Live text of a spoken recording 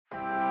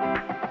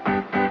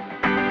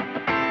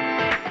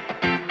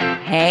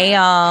Hey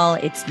all,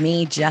 it's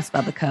me, Jess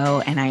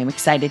Bubico, and I am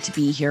excited to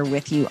be here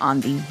with you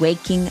on the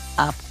Waking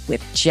Up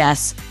with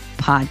Jess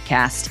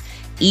podcast.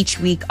 Each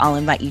week, I'll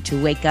invite you to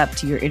wake up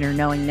to your inner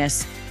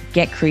knowingness,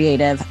 get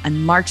creative,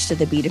 and march to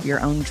the beat of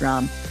your own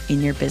drum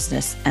in your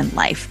business and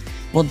life.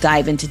 We'll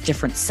dive into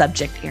different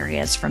subject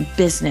areas from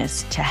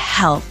business to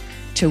health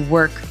to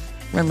work,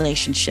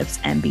 relationships,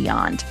 and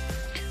beyond.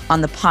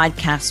 On the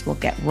podcast, we'll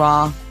get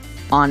raw,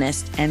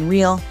 honest, and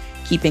real,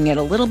 keeping it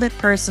a little bit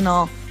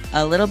personal,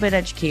 a little bit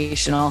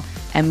educational,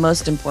 and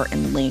most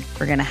importantly,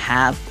 we're going to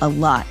have a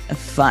lot of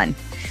fun.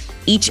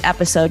 Each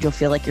episode, you'll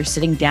feel like you're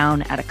sitting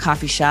down at a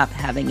coffee shop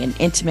having an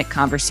intimate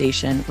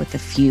conversation with a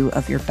few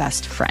of your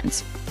best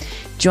friends.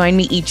 Join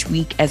me each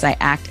week as I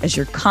act as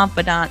your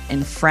confidant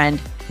and friend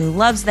who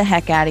loves the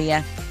heck out of you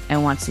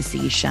and wants to see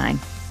you shine.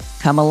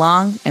 Come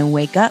along and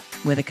wake up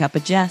with a cup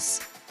of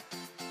Jess.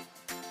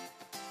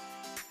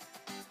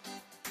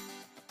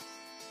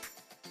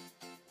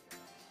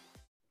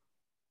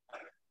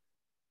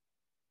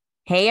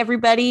 Hey,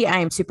 everybody. I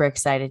am super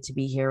excited to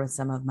be here with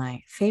some of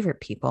my favorite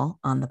people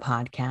on the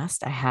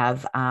podcast. I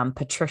have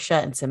Patricia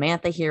and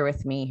Samantha here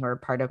with me, who are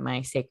part of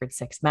my Sacred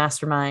Six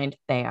Mastermind.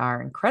 They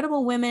are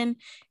incredible women, and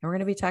we're going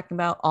to be talking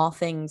about all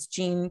things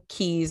gene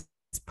keys,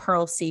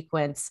 pearl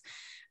sequence,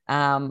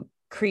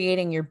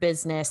 creating your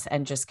business,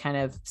 and just kind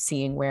of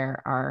seeing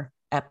where our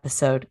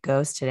episode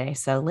goes today.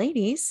 So,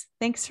 ladies,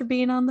 thanks for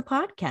being on the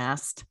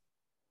podcast.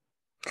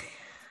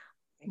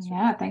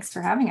 Thanks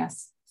for having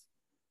us.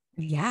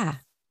 Yeah.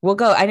 We'll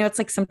go. I know it's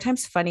like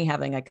sometimes funny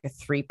having like a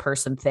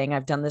 3-person thing.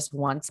 I've done this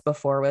once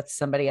before with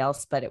somebody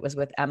else, but it was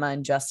with Emma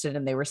and Justin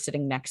and they were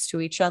sitting next to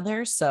each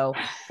other. So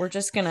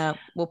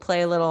we'll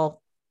play a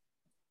little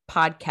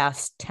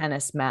podcast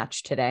tennis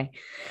match today.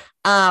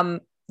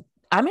 I'm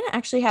going to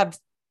actually have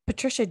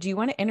Patricia, do you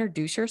want to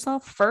introduce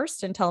yourself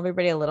first and tell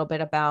everybody a little bit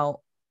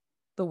about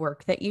the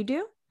work that you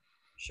do?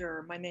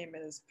 Sure. My name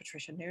is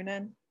Patricia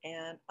Noonan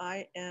and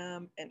I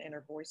am an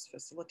inner voice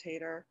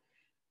facilitator.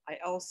 I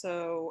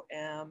also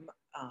am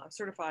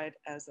certified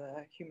as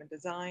a human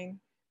design,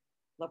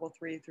 level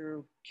 3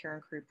 through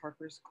Karen Cree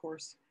Parker's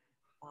course,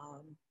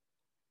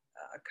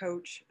 a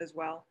coach as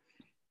well.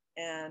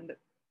 And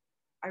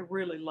I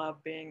really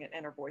love being an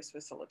inner voice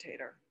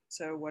facilitator.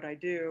 So what I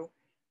do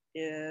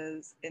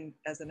is,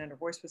 as an inner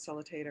voice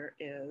facilitator,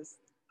 is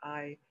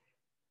I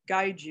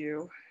guide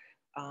you.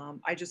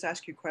 I just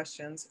ask you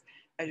questions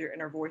as your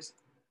inner voice,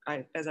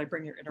 as I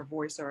bring your inner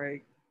voice, or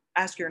I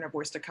ask your inner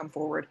voice to come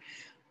forward.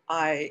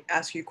 I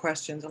ask you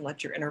questions and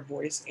let your inner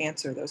voice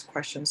answer those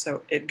questions.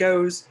 So it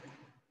goes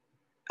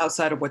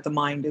outside of what the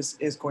mind is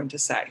going to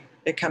say.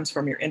 It comes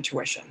from your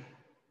intuition.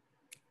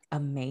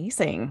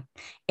 Amazing.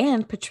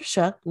 And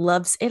Patricia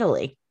loves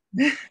Italy.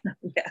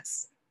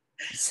 Yes.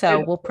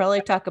 So we'll probably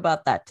talk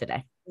about that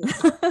today.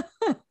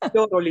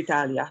 Adoro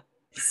l'Italia.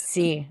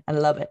 See, I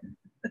love it.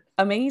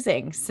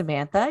 Amazing.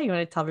 Samantha, you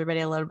want to tell everybody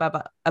a little bit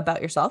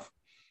about yourself?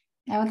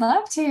 I would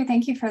love to.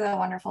 Thank you for the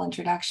wonderful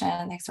introduction.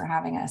 Thanks for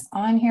having us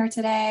on here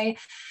today.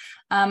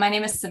 My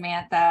name is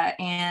Samantha,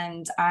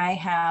 and I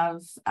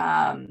have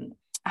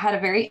had a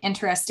very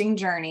interesting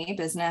journey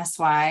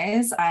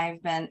business-wise.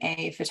 I've been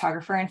a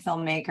photographer and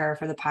filmmaker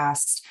for the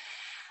past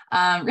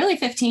really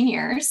 15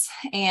 years.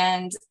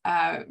 And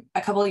a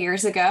couple of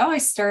years ago, I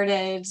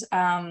started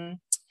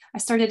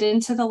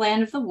into the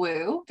land of the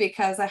woo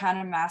because I had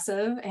a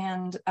massive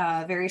and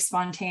very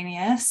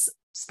spontaneous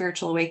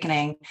spiritual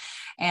awakening,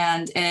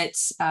 and it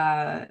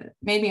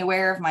made me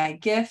aware of my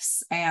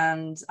gifts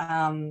and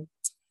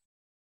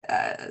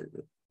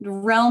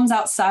realms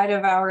outside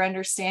of our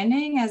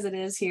understanding as it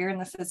is here in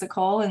the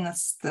physical, in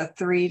the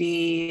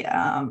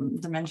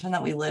 3D dimension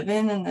that we live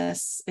in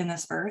this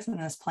earth, in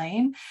this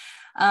plane.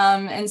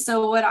 And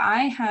so what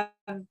I have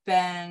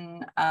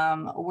been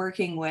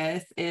working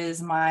with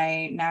is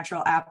my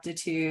natural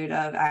aptitude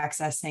of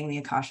accessing the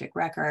Akashic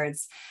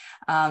records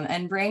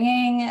and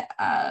bringing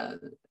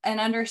an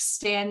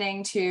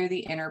understanding to the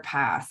inner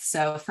path.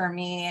 So for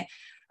me,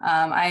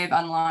 I have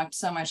unlocked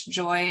so much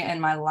joy in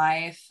my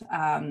life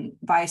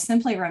by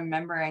simply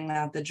remembering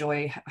that the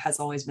joy has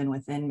always been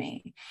within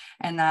me,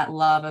 and that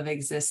love of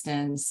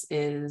existence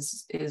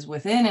is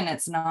within, and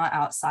it's not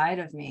outside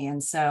of me.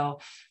 And so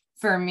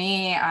for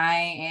me,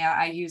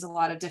 I use a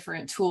lot of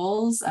different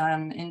tools,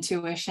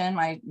 intuition,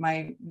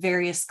 my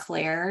various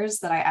clairs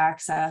that I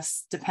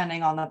access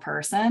depending on the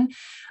person,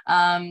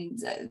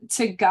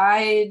 to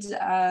guide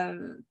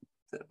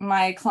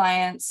my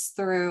clients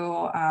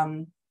through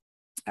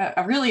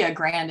a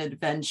grand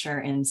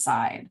adventure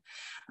inside,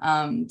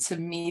 to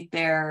meet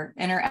their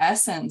inner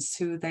essence,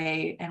 who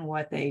they and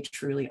what they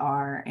truly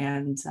are.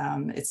 And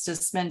it's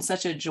just been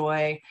such a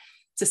joy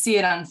to see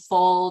it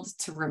unfold,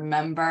 to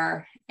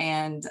remember.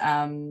 And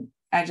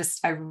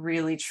I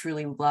really,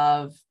 truly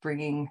love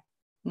bringing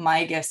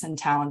my gifts and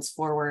talents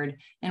forward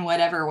in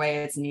whatever way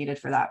it's needed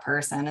for that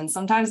person. And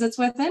sometimes it's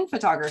within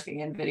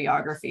photography and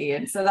videography.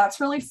 And so that's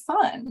really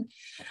fun.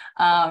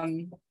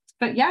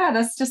 But yeah,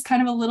 that's just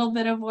kind of a little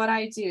bit of what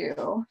I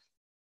do.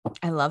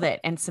 I love it.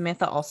 And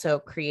Samantha also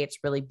creates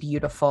really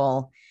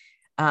beautiful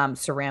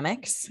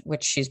ceramics,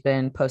 which she's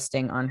been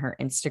posting on her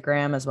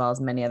Instagram, as well as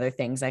many other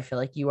things. I feel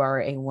like you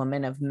are a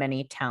woman of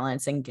many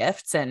talents and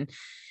gifts. And,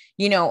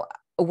 you know,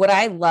 what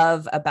I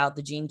love about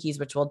the Gene Keys,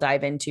 which we'll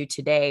dive into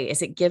today,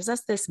 is it gives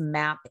us this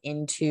map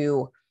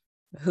into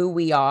who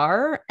we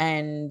are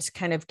and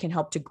kind of can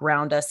help to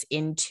ground us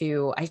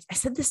into, I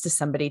said this to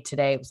somebody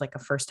today. It was like the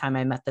first time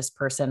I met this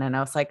person. And I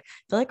was like, I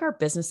feel like our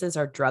businesses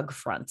are drug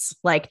fronts.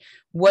 Like,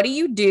 what do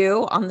you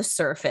do on the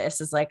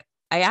surface is like,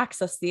 I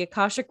access the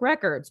Akashic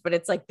records, but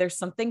it's like, there's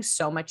something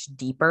so much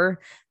deeper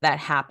that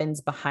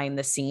happens behind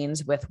the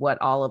scenes with what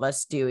all of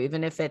us do.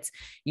 Even if it's,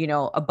 you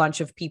know, a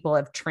bunch of people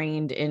have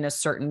trained in a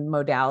certain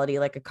modality,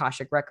 like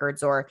Akashic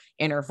records or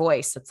inner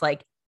voice. It's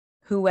like,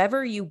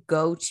 whoever you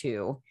go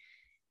to,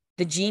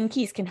 the Gene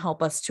Keys can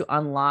help us to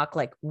unlock,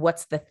 like,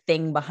 what's the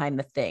thing behind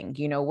the thing,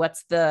 you know,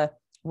 what's the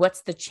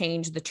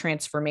change, the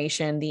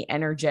transformation, the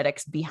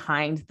energetics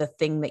behind the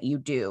thing that you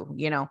do.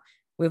 You know,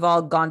 we've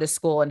all gone to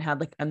school and had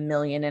like 1.5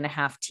 million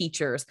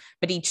teachers,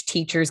 but each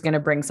teacher is going to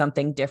bring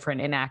something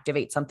different and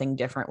activate something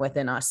different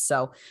within us.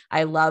 So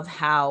I love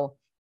how,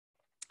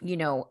 you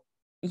know,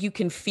 you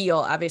can feel,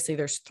 obviously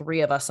there's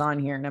 3 of us on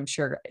here, and I'm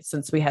sure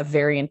since we have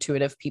very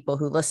intuitive people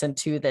who listen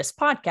to this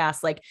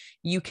podcast, like,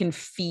 you can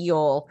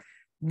feel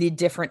the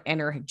different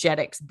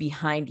energetics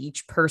behind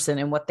each person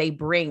and what they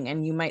bring.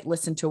 And you might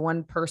listen to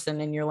one person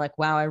and you're like,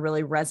 wow, I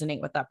really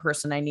resonate with that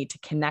person. I need to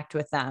connect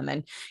with them.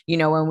 And, you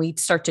know, when we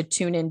start to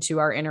tune into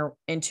our inner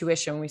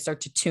intuition, we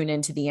start to tune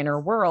into the inner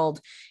world,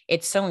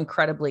 it's so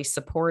incredibly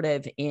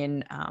supportive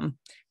in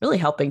really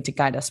helping to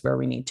guide us where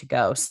we need to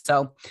go.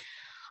 So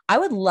I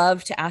would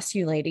love to ask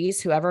you ladies,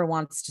 whoever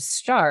wants to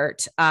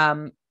start,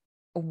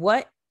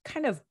 what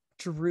kind of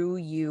drew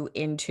you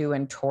into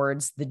and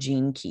towards the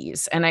Gene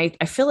Keys? And I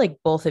feel like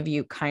both of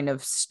you kind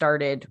of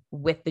started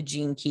with the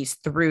Gene Keys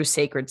through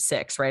Sacred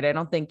Six, right? I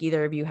don't think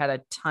either of you had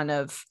a ton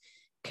of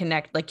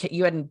like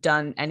you hadn't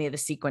done any of the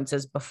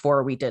sequences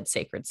before we did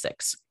Sacred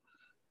Six.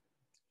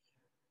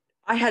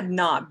 I had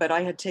not, but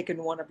I had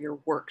taken one of your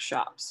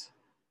workshops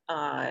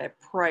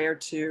prior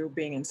to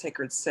being in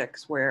Sacred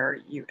Six,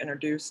 where you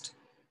introduced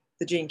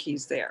the Gene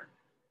Keys there.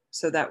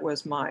 So that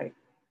was my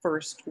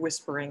first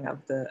whispering of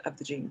the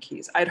Gene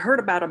Keys. I'd heard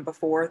about them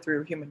before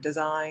through human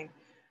design,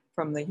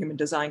 from the human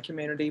design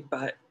community,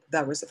 but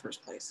that was the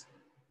first place.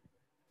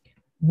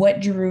 What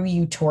drew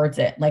you towards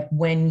it? Like,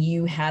 when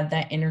you had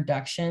that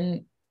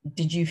introduction,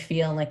 did you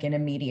feel like an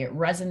immediate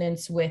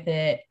resonance with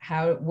it?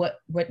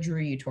 What drew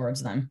you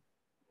towards them?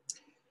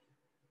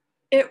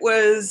 It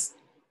was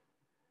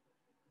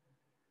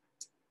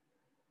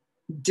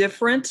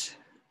different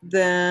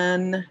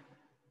than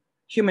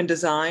human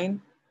design.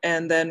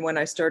 And then when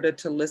I started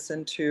to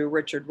listen to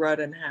Richard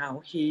Rudd and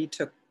how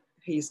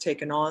he's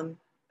taken on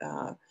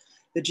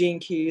the Gene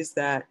Keys,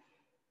 that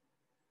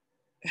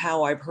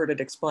how I've heard it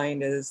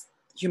explained is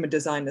human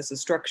design is a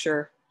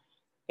structure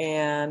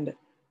and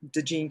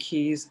the Gene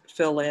Keys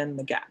fill in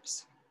the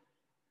gaps.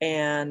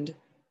 And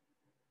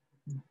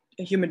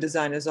human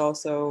design is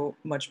also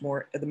much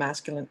more the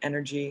masculine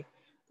energy,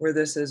 where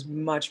this is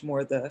much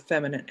more the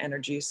feminine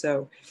energy.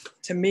 So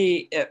to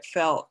me, it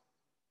felt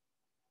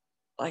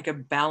like a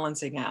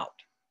balancing out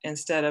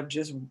instead of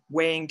just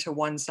weighing to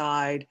one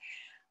side.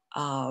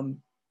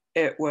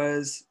 It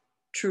was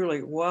truly,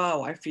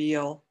 whoa, I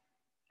feel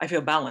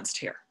balanced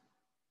here.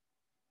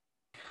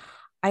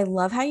 I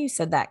love how you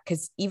said that,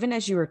 because even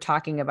as you were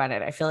talking about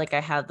it, I feel like I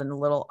had a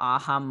little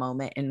aha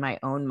moment in my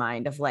own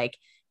mind of like,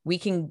 we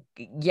can,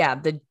 yeah,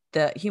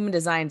 the human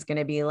design is going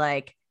to be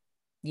like,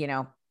 you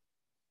know,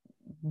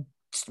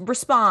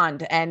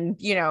 respond and,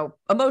 you know,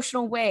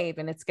 emotional wave,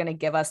 and it's going to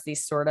give us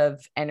these sort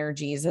of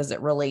energies as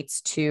it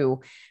relates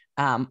to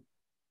kind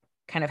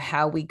of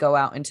how we go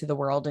out into the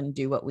world and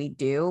do what we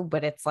do.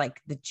 But it's like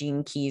the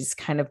Gene Keys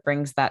kind of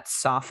brings that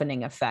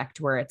softening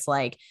effect where it's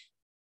like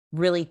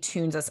really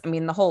tunes us. I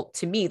mean,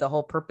 to me, the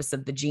whole purpose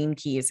of the Gene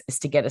Keys is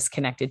to get us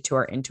connected to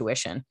our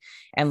intuition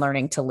and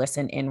learning to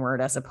listen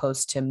inward as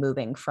opposed to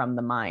moving from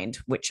the mind,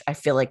 which I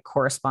feel like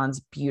corresponds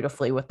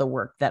beautifully with the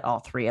work that all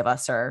 3 of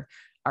us are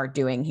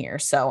doing here.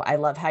 So I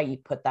love how you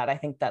put that. I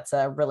think that's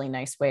a really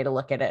nice way to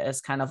look at it,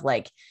 as kind of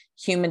like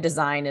human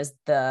design is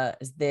the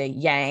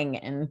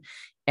yang,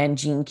 and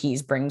Gene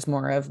Keys brings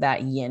more of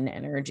that yin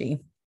energy.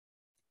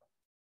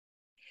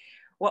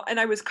 Well, and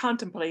I was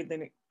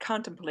contemplating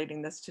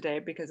this today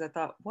because I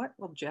thought, what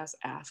will Jess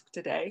ask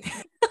today?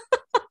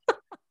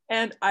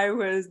 And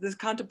this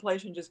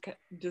contemplation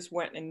just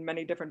went in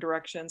many different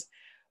directions.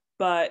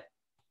 But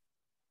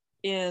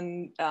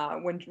when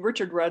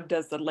Richard Rudd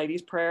does the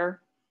ladies'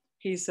 prayer,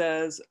 he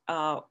says,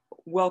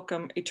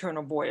 welcome,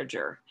 eternal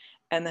voyager.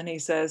 And then he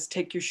says,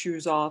 take your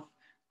shoes off,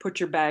 put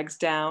your bags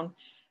down.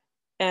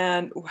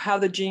 And how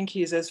the Gene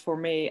Keys is for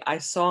me, I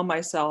saw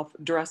myself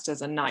dressed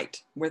as a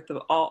knight with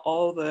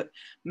all the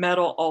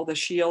metal, all the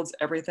shields,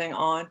 everything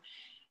on.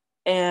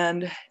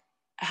 And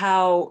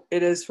how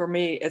it is for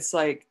me, it's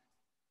like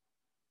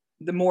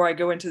the more I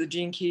go into the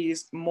Gene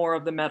Keys, more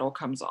of the metal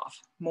comes off,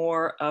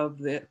 more of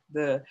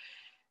the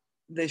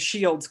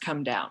shields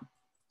come down.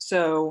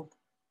 So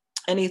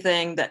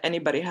anything that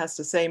anybody has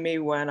to say me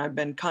when I've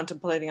been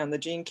contemplating on the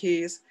gene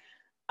keys,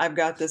 I've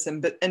got this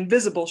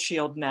invisible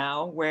shield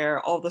now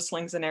where all the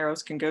slings and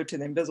arrows can go to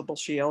the invisible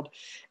shield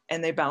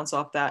and they bounce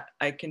off that.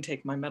 I can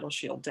take my metal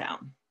shield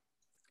down.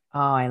 Oh,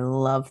 I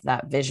love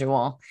that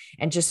visual.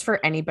 And just for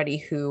anybody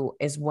who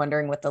is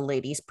wondering what the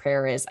Ladies'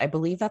 Prayer is, I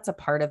believe that's a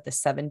part of the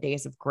 7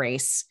 Days of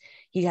Grace.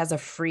 He has a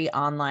free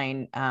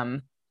online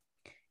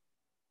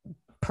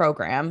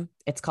program.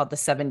 It's called the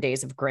 7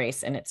 Days of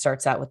Grace. And it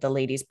starts out with the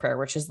Ladies' Prayer,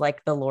 which is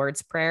like the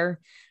Lord's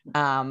Prayer,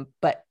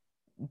 but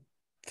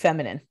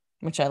feminine,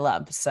 which I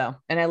love. So,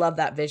 and I love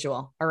that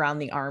visual around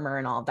the armor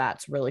and all that.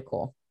 It's really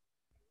cool.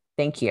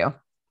 Thank you.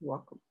 You're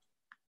welcome.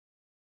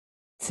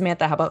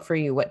 Samantha, how about for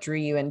you? What drew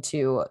you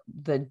into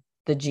the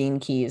gene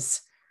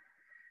keys?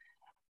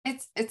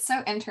 It's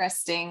so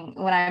interesting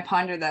when I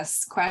ponder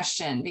this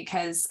question,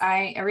 because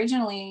I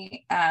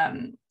originally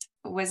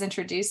was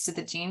introduced to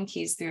the gene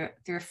keys through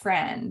a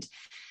friend.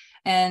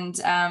 And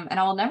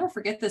I will never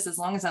forget this as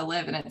long as I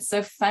live. And it's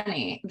so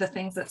funny, the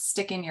things that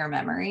stick in your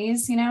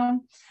memories, you know?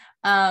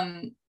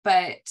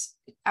 But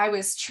I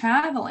was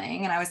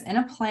traveling and I was in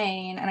a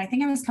plane, and I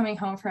think I was coming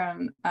home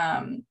from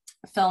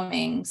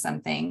filming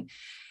something.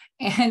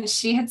 And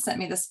she had sent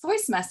me this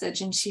voice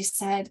message and she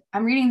said,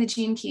 I'm reading the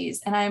gene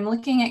keys and I'm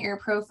looking at your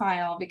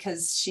profile,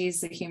 because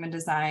she's a human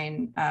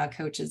design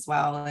coach as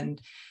well. And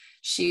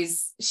she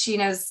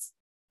knows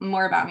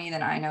more about me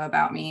than I know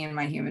about me and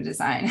my human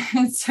design.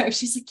 And so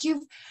she's like,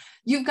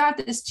 you've got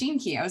this gene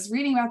key. I was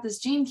reading about this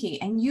gene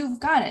key and you've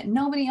got it.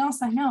 Nobody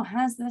else I know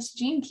has this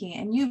gene key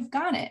and you've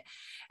got it.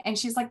 And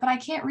she's like, but I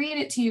can't read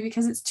it to you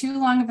because it's too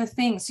long of a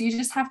thing. So you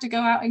just have to go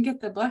out and get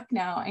the book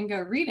now and go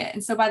read it.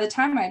 And so by the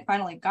time I had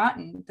finally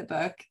gotten the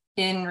book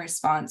in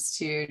response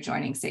to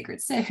joining Sacred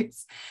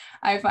Six,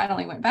 I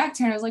finally went back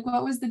to her and I was like,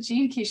 what was the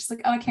gene key? She's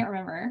like, oh, I can't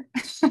remember.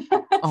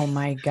 Oh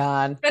my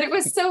God. But it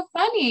was so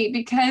funny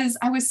because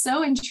I was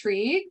so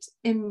intrigued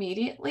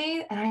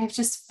immediately. And I've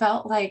just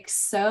felt like,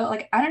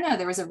 I don't know,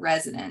 there was a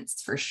resonance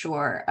for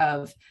sure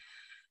of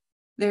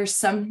there's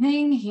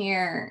something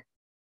here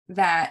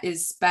that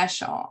is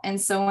special.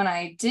 And so when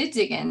I did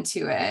dig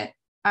into it,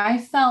 I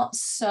felt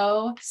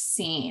so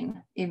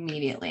seen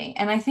immediately.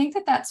 And I think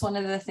that that's one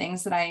of the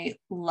things that I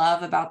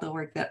love about the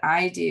work that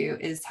I do,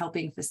 is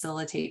helping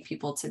facilitate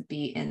people to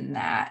be in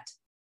that,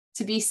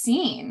 to be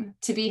seen,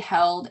 to be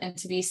held, and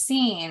to be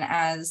seen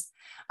as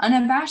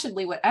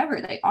unabashedly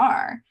whatever they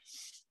are.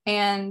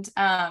 And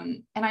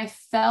I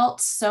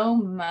felt so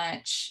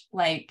much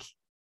like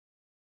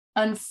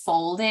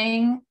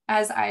unfolding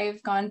as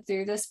I've gone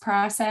through this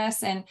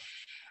process. And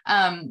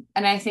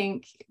I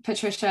think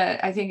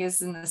Patricia, I think,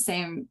 is in the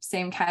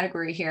same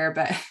category here.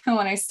 But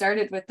when I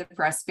started with the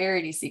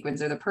prosperity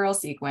sequence or the Pearl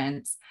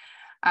sequence,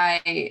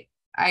 I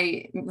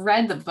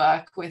read the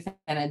book within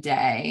a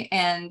day.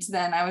 And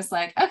then I was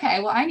like, okay,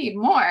 well, I need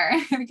more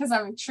because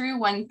I'm a true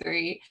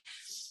 1-3.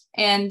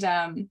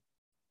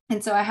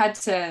 And so I had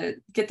to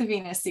get the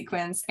Venus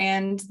sequence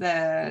and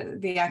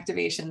the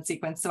activation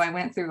sequence. So I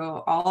went through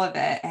all of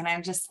it, and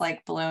I'm just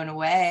like blown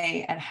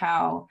away at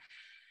how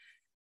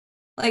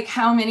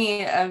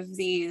many of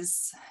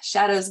these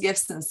shadows,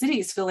 gifts, and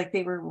cities feel like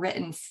they were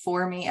written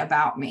for me,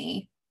 about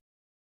me,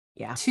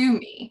 to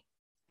me.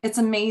 It's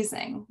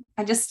amazing.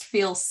 I just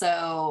feel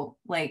so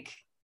like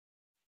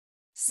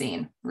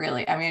seen,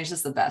 really. I mean, it's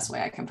just the best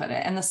way I can put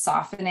it. And the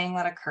softening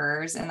that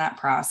occurs in that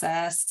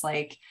process,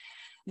 like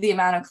the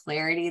amount of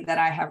clarity that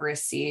I have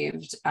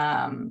received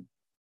from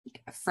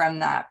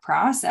that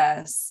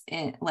process,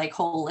 like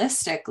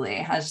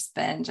holistically, has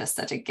been just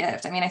such a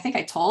gift. I mean, I think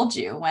I told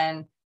you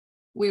when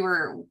we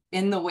were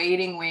in the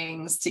waiting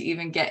wings to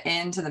even get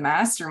into the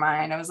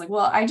mastermind, I was like,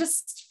 well, I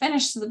just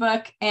finished the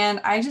book and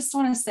I just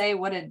want to say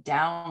what a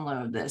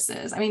download this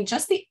is. I mean,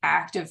 just the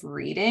act of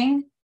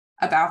reading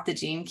about the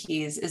gene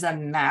keys is a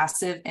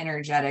massive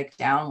energetic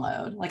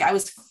download. Like I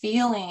was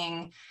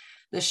feeling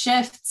the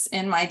shifts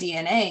in my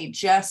DNA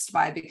just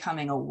by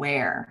becoming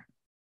aware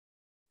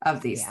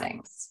of these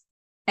things.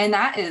 And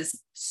that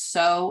is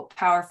so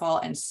powerful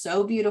and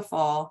so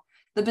beautiful.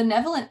 The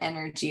benevolent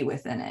energy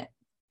within it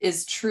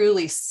is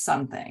truly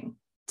something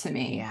to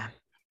me. Yeah.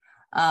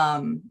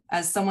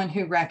 As someone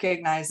who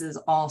recognizes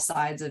all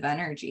sides of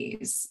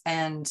energies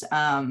and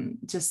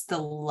just the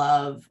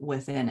love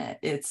within it,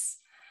 it's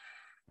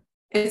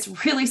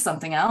really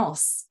something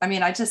else. I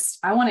mean, I could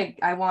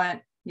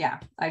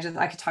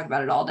talk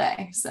about it all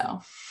day.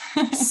 So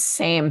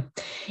same.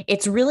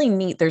 It's really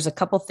neat. There's a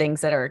couple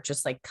things that are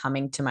just like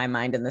coming to my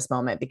mind in this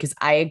moment, because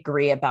I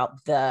agree about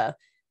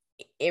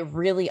it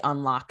really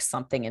unlocks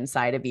something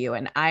inside of you.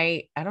 And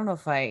I don't know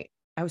if I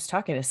was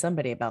talking to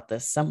somebody about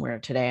this somewhere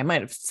today. I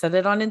might've said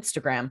it on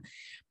Instagram,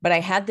 but I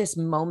had this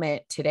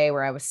moment today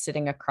where I was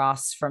sitting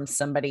across from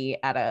somebody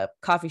at a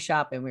coffee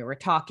shop and we were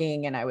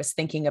talking, and I was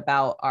thinking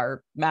about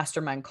our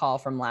mastermind call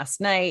from last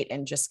night,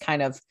 and just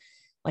kind of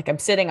like, I'm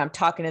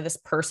talking to this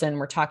person.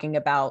 We're talking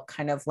about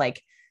kind of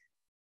like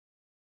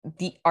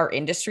our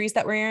industries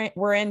that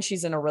we're in.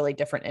 She's in a really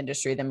different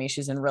industry than me.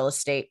 She's in real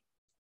estate.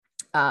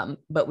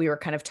 But we were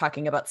kind of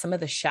talking about some of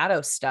the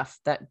shadow stuff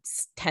that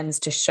tends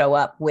to show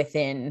up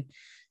within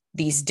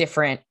these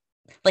different,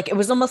 like, it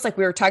was almost like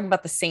we were talking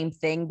about the same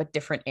thing, but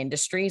different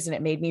industries. And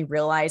it made me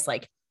realize,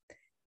 like,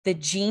 the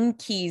gene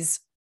keys,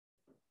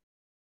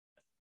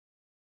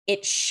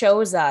 it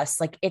shows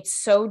us, like, it's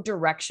so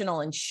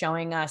directional in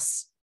showing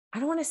us, I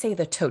don't want to say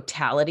the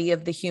totality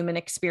of the human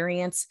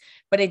experience,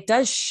 but it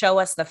does show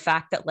us the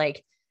fact that,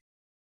 like,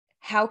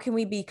 how can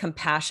we be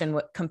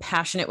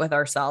compassionate with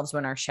ourselves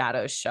when our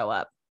shadows show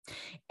up?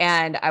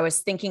 And I was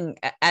thinking,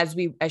 as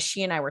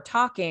she and I were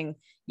talking,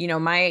 you know,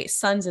 my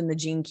son's in the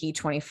gene key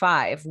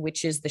 25,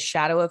 which is the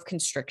shadow of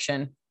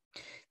constriction,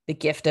 the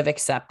gift of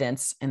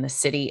acceptance, and the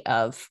city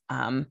of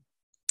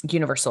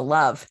universal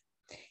love.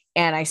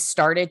 And I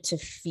started to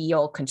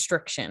feel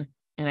constriction,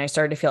 and I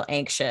started to feel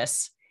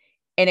anxious.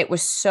 And it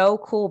was so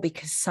cool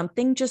because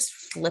something just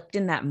flipped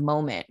in that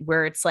moment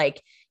where it's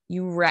like,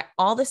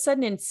 all of a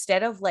sudden,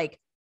 instead of like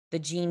the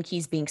gene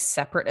keys being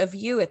separate of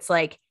you, it's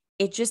like,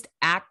 it just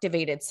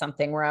activated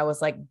something where I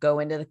was like, go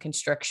into the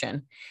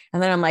constriction.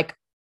 And then I'm like,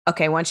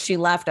 okay, once she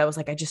left, I was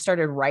like, I just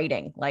started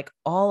writing, like,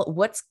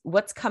 what's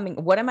coming.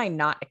 What am I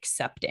not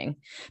accepting?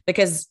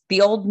 Because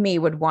the old me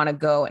would want to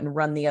go and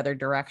run the other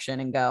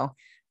direction and go,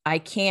 I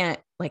can't,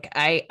 like,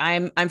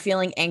 I'm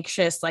feeling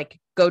anxious, like,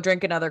 go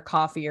drink another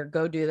coffee or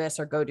go do this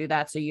or go do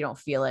that so you don't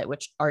feel it,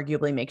 which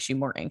arguably makes you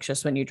more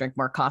anxious when you drink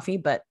more coffee,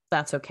 but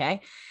that's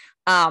okay.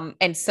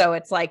 And so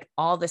it's like,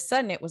 all of a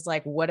sudden it was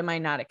like, what am I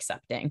not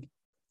accepting?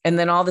 And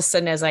then all of a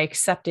sudden, as I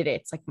accepted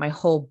it, it's like my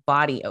whole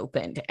body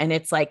opened. And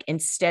it's like,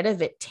 instead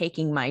of it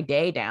taking my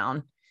day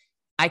down,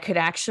 I could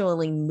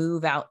actually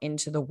move out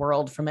into the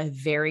world from a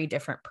very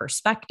different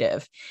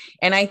perspective.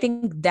 And I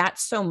think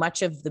that's so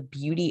much of the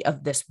beauty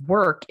of this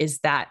work, is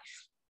that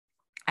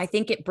I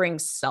think it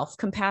brings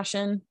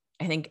self-compassion.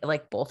 I think,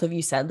 like both of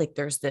you said, like,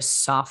 there's this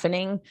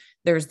softening,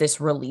 there's this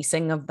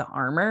releasing of the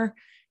armor,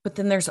 but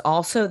then there's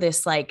also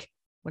this, like,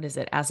 what is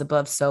it? As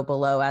above, so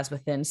below, as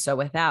within, so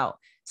without.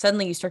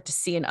 Suddenly you start to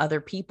see in other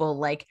people,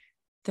 like,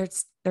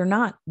 they're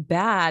not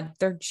bad.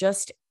 They're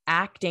just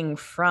acting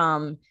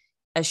from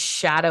a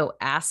shadow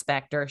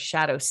aspect or a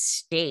shadow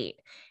state.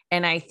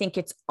 And I think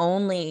it's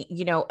only,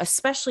 you know,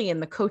 especially in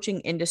the coaching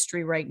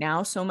industry right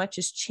now, so much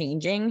is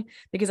changing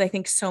because I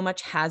think so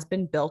much has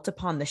been built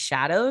upon the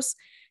shadows,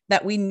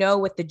 that we know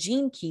with the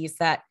gene keys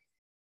that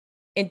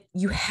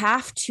you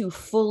have to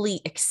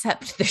fully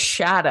accept the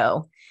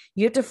shadow.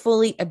 You have to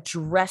fully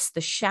address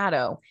the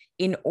shadow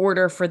in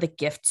order for the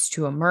gifts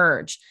to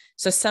emerge.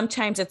 So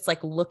sometimes it's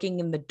like looking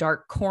in the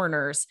dark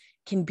corners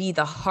can be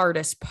the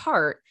hardest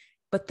part,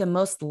 but the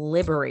most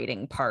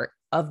liberating part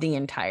of the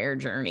entire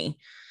journey.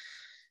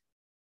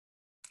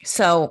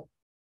 So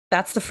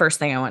that's the first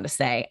thing I want to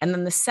say. And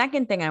then the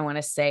second thing I want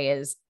to say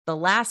is, the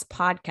last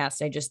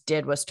podcast I just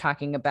did was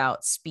talking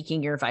about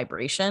speaking your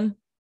vibration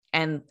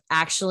and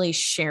actually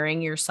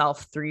sharing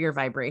yourself through your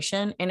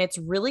vibration. And it's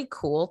really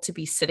cool to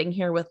be sitting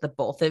here with the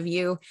both of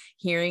you,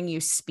 hearing you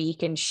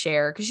speak and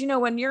share. Because, you know,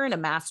 when you're in a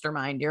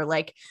mastermind, you're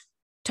like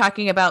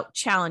talking about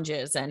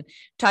challenges and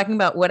talking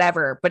about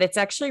whatever, but it's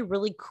actually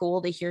really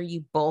cool to hear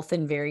you both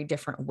in very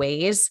different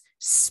ways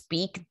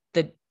speak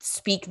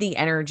the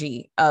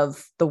energy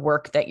of the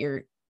work that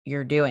you're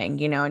doing,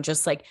 you know. And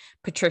just like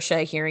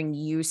Patricia, hearing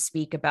you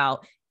speak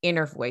about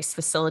inner voice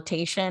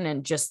facilitation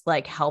and just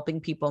like helping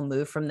people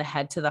move from the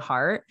head to the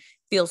heart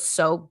feels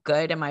so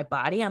good in my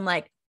body. I'm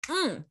like,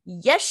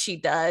 yes, she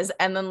does.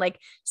 And then, like,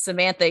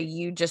 Samantha,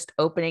 you just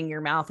opening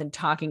your mouth and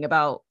talking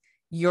about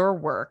your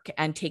work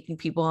and taking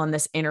people on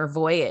this inner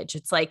voyage.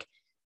 It's like,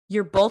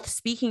 you're both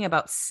speaking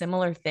about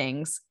similar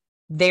things,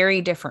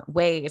 very different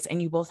ways,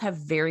 and you both have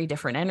very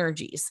different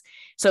energies.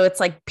 So it's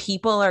like,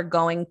 people are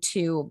going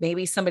to,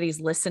 maybe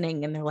somebody's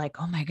listening and they're like,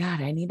 oh my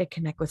God, I need to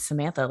connect with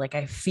Samantha. Like,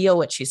 I feel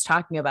what she's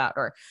talking about.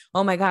 Or,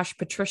 oh my gosh,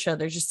 Patricia,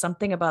 there's just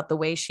something about the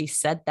way she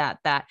said that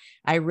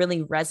I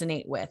really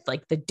resonate with.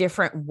 Like, the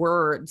different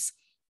words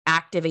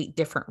activate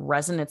different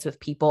resonance with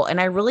people.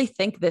 And I really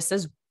think this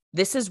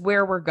is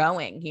where we're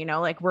going, you know,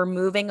 like, we're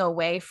moving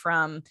away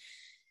from,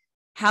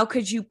 how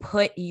could you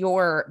put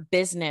your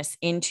business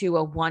into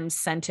a one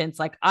sentence?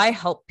 Like, I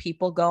help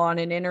people go on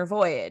an inner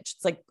voyage.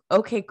 It's like,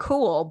 okay,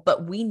 cool.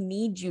 But we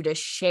need you to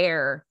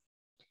share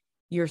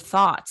your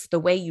thoughts, the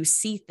way you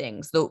see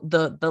things,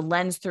 the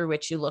lens through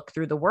which you look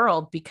through the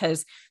world,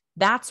 because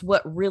that's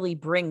what really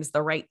brings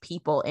the right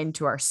people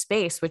into our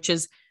space, which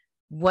is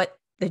what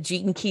the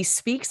Gene Key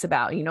speaks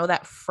about, you know,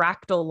 that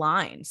fractal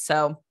line.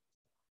 So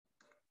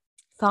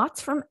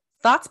thoughts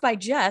by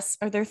Jess.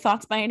 Are there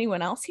thoughts by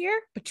anyone else here?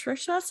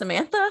 Patricia,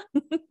 Samantha?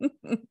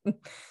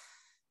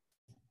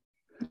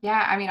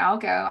 Yeah, I mean, I'll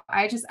go.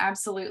 I just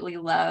absolutely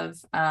love,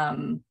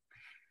 I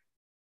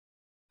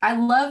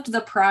loved the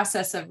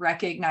process of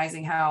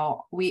recognizing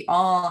how we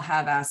all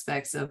have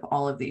aspects of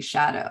all of these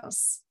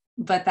shadows,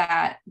 but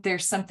that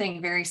there's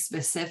something very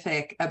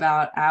specific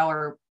about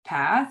our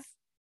path,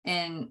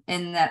 in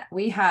that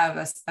we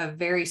have a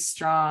very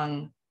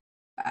strong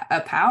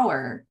a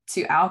power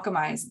to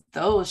alchemize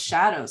those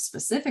shadows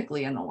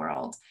specifically in the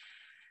world.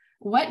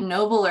 What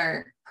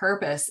nobler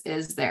purpose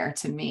is there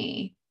to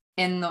me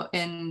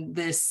in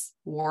this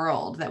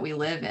world that we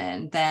live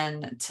in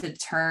than to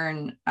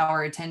turn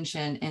our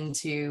attention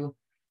into,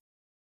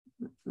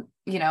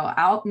 being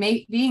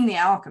the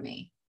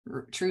alchemy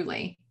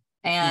truly,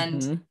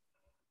 and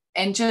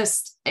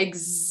just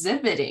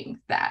exhibiting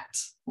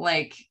that.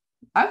 Like,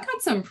 I've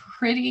got some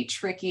pretty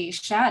tricky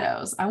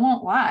shadows, I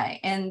won't lie.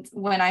 And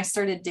when I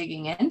started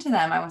digging into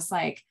them, I was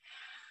like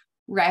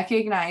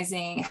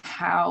recognizing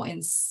how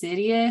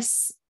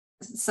insidious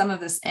some of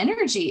this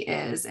energy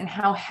is and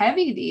how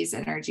heavy these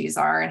energies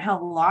are and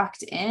how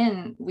locked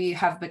in we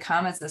have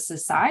become as a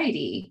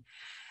society.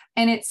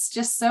 And it's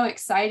just so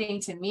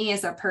exciting to me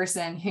as a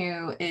person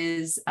who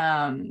is,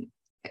 I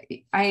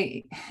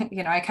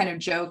kind of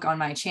joke on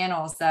my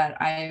channels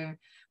that I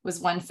was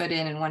 1 foot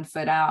in and 1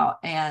 foot out,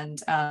 and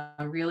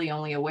really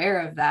only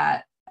aware of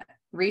that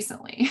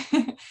recently.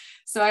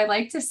 So I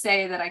like to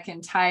say that I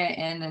can tie it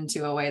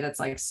into a way that's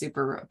like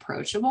super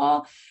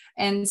approachable.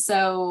 And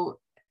so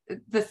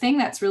the thing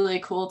that's really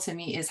cool to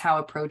me is how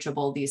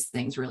approachable these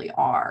things really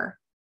are.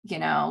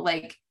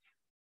 Like,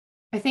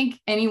 I think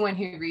anyone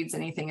who reads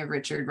anything of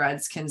Richard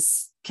Rudd's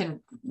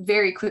can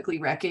very quickly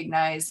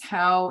recognize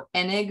how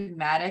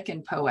enigmatic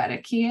and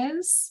poetic he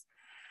is.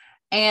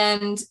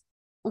 And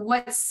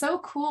what's so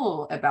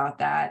cool about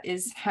that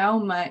is how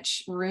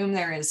much room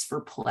there is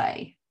for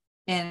play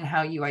in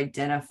how you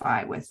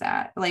identify with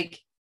that. Like,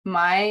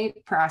 my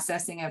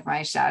processing of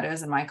my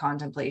shadows and my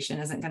contemplation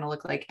isn't going to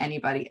look like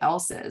anybody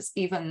else's,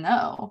 even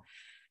though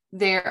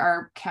there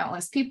are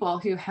countless people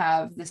who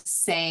have the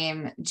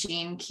same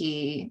gene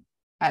key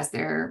as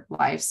their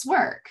life's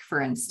work.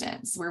 For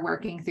instance, we're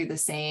working through the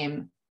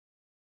same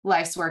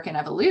life's work and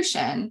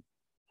evolution,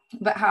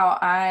 but how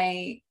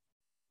I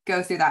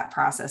go through that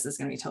process is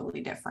going to be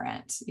totally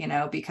different,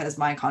 because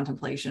my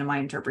contemplation and my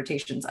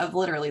interpretations of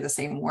literally the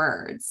same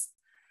words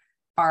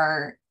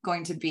are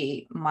going to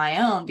be my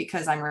own,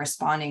 because I'm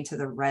responding to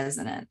the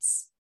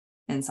resonance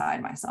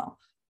inside myself,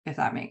 if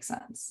that makes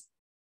sense.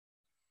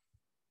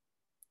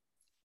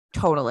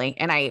 Totally.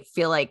 And I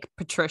feel like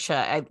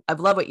Patricia, I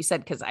love what you said,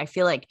 because I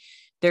feel like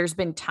there's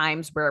been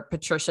times where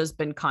Patricia's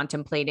been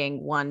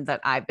contemplating one that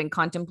I've been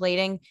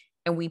contemplating,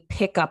 and we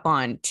pick up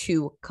on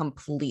two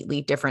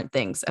completely different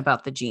things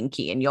about the gene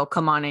key. And you'll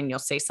come on and you'll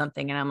say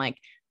something, and I'm like,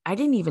 I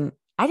didn't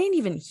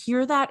even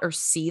hear that or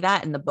see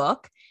that in the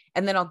book.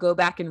 And then I'll go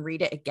back and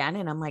read it again,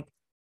 and I'm like,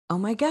 oh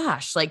my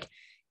gosh, like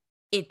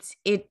it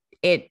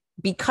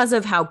because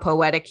of how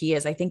poetic he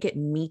is, I think it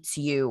meets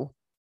you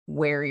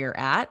where you're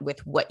at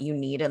with what you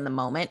need in the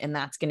moment. And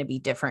that's going to be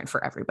different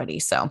for everybody.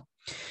 So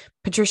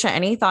Patricia,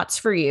 any thoughts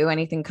for you?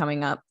 Anything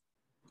coming up?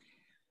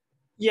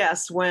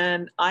 Yes.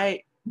 When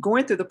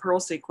going through the Pearl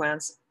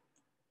sequence,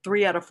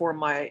 3 out of 4 of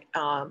my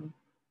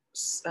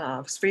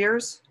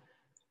spheres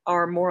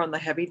are more on the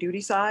heavy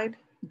duty side.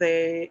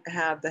 They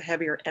have the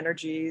heavier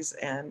energies,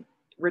 and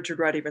Richard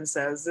Rudd even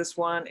says this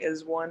one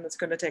is one that's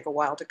going to take a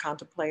while to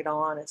contemplate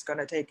on. It's going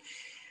to take,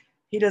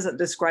 he doesn't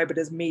describe it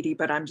as meaty,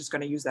 but I'm just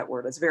going to use that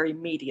word. It's very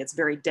meaty. It's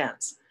very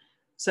dense.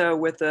 So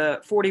with the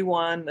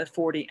 41, the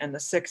 40, and the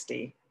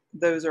 60,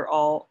 those are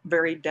all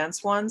very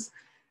dense ones.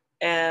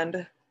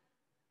 And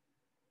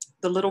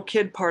the little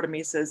kid part of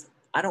me says,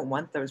 I don't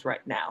want those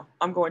right now.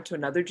 I'm going to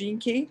another gene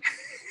key,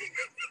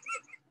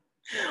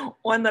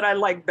 one that I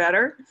like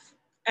better.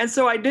 And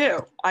so I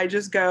do. I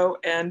just go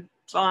and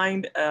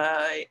find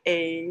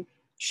a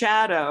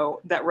shadow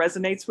that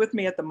resonates with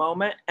me at the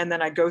moment. And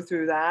then I go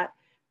through that.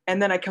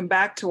 And then I come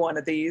back to one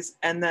of these,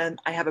 and then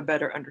I have a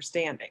better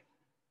understanding.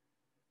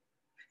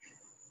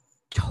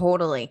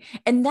 Totally.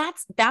 And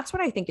that's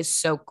what I think is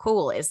so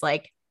cool, is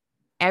like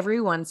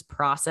everyone's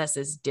process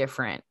is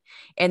different.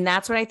 And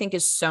that's what I think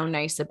is so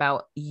nice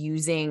about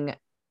using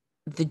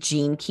the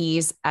gene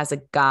keys as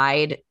a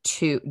guide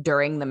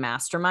during the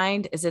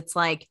mastermind, is it's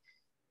like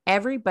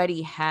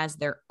everybody has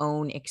their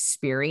own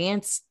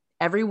experience.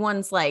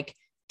 Everyone's like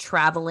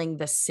traveling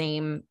the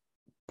same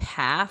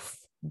path,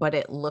 but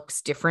it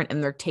looks different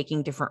and they're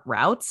taking different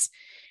routes.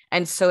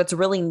 And so it's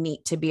really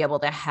neat to be able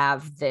to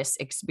have this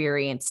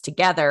experience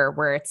together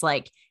where it's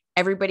like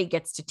everybody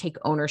gets to take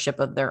ownership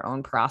of their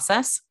own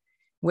process,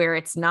 where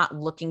it's not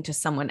looking to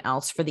someone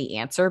else for the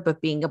answer,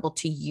 but being able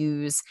to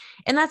use,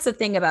 and that's the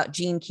thing about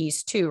gene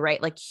keys too,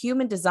 right? Like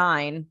human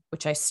design,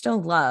 which I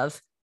still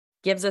love,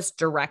 gives us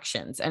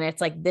directions. And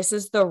it's like, this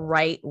is the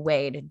right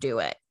way to do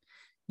it.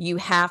 You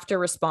have to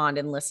respond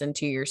and listen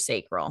to your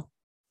sacral.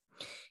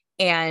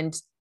 And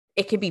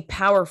it can be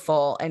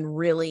powerful and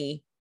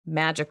really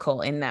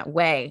magical in that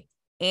way.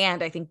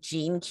 And I think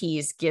gene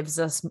keys gives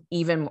us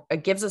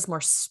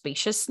more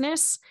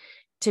spaciousness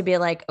to be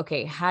like,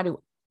 okay, how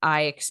do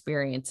I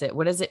experience it?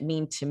 What does it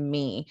mean to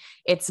me?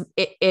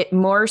 It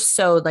more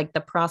so like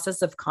the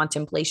process of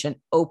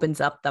contemplation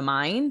opens up the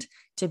mind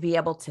to be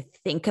able to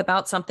think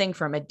about something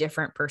from a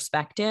different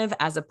perspective,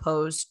 as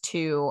opposed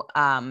to,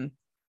 again,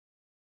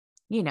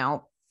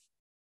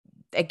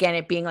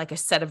 it being like a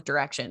set of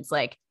directions,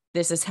 like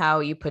this is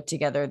how you put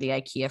together the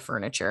IKEA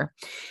furniture.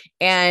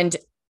 And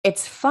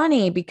It's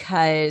funny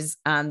because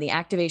the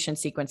activation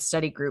sequence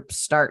study group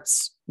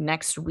starts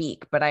next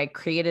week, but I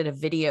created a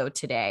video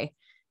today.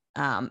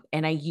 And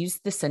I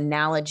used this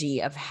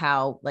analogy of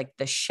how like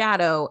the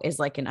shadow is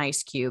like an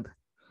ice cube.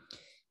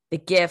 The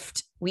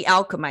gift, we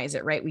alchemize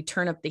it, right? We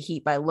turn up the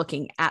heat by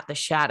looking at the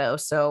shadow.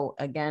 So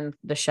again,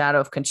 the shadow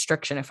of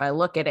constriction, if I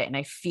look at it and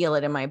I feel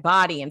it in my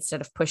body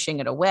instead of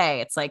pushing it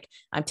away, it's like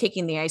I'm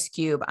taking the ice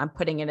cube, I'm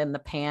putting it in the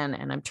pan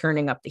and I'm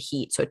turning up the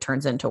heat so it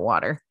turns into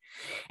water.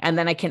 And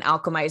then I can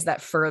alchemize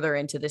that further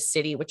into the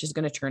city, which is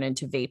going to turn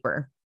into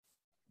vapor.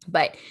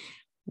 But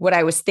what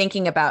I was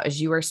thinking about as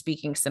you were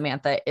speaking,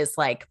 Samantha, is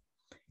like,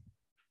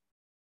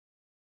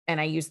 and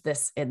I used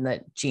this in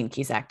the Gene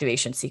Keys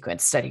activation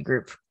sequence study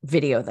group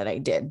video that I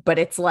did, but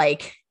it's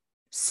like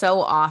so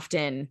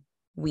often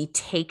we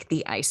take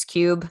the ice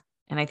cube,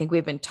 and I think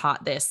we've been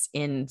taught this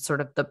in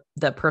sort of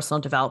the personal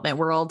development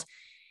world,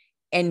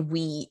 and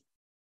we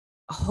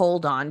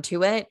hold on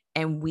to it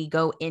and we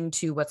go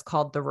into what's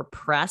called the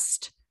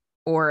repressed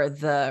or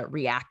the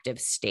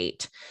reactive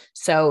state.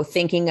 So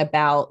thinking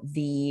about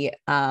the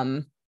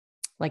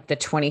like the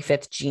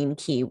 25th gene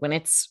key, when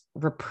it's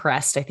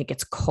repressed, I think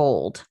it's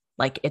cold.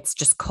 Like it's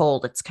just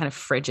cold. It's kind of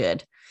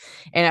frigid.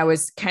 And I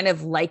was kind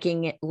of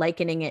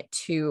likening it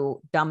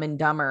to Dumb and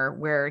Dumber,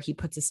 where he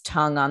puts his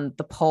tongue on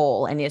the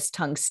pole and his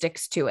tongue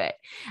sticks to it.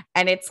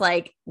 And it's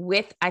like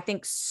I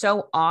think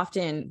so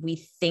often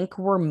we think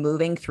we're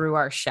moving through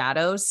our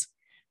shadows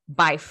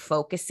by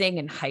focusing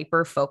and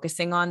hyper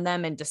focusing on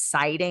them and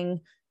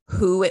deciding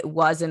who it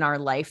was in our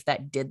life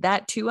that did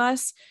that to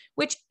us,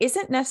 which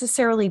isn't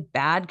necessarily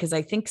bad, because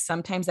I think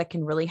sometimes that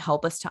can really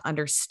help us to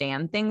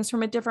understand things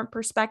from a different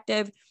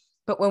perspective.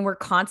 But when we're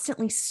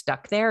constantly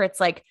stuck there, it's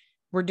like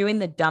we're doing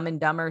the Dumb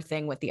and Dumber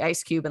thing with the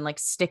ice cube and like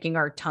sticking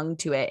our tongue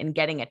to it and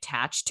getting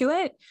attached to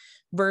it,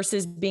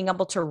 versus being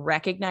able to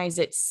recognize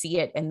it, see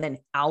it, and then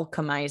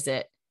alchemize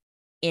it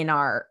in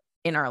our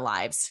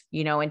lives,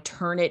 and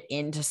turn it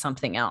into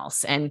something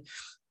else. And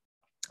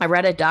I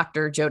read a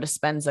Dr. Joe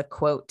Dispenza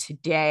quote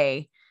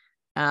today,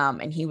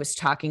 and he was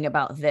talking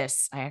about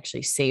this. I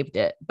actually saved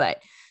it,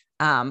 but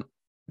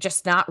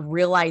just not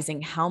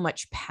realizing how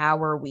much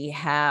power we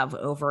have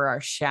over our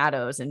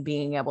shadows and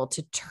being able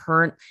to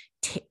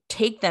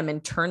take them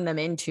and turn them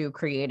into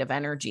creative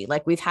energy.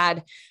 Like we've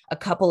had a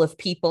couple of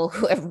people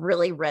who have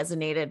really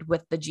resonated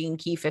with the Gene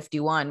Key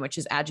 51, which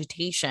is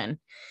agitation.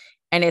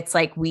 And it's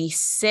like we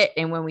sit,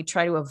 and when we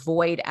try to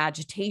avoid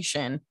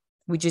agitation,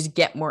 we just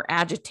get more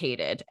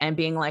agitated, and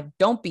being like,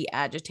 don't be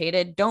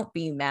agitated, don't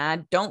be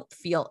mad, don't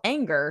feel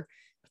anger.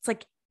 It's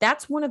like,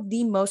 that's one of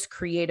the most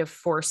creative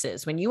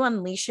forces. When you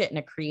unleash it in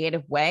a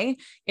creative way,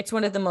 it's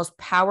one of the most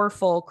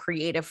powerful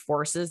creative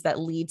forces that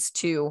leads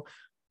to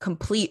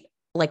complete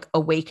like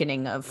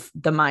awakening of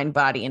the mind,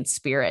 body, and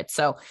spirit.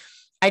 So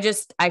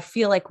I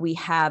feel like we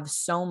have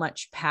so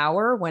much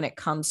power when it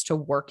comes to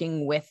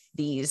working with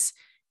these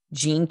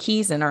gene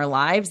keys in our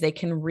lives. They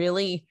can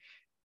really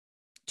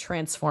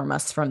transform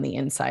us from the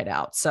inside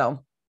out.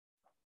 So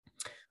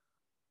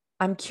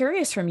I'm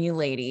curious from you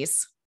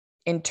ladies,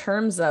 in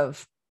terms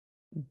of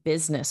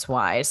business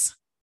wise,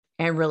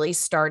 and really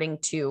starting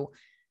to,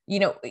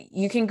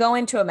 you can go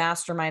into a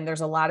mastermind.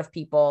 There's a lot of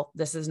people,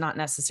 this is not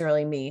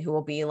necessarily me, who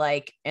will be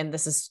like, and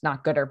this is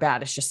not good or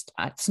bad, it's just,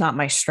 it's not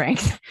my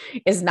strength,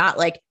 is not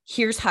like,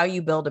 here's how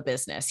you build a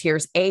business.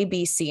 Here's A,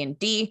 B, C, and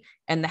D,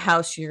 and the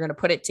house, you're going to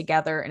put it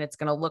together and it's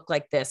going to look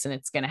like this and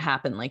it's going to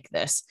happen like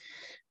this.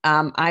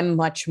 I'm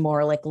much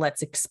more like,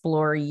 let's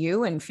explore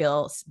you and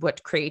feel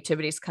what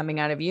creativity is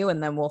coming out of you,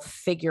 and then we'll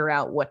figure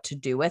out what to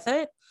do with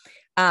it.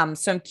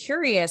 So I'm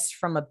curious,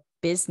 from a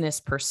business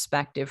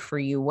perspective for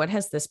you, what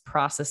has this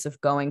process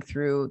of going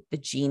through the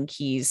gene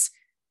keys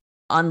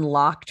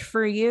unlocked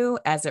for you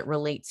as it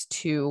relates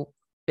to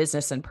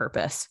business and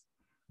purpose?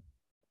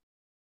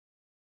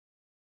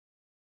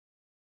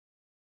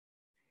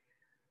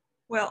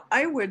 Well,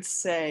 I would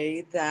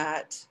say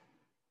that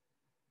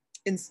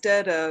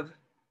instead of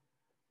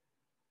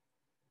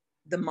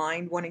the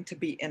mind wanting to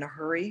be in a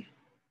hurry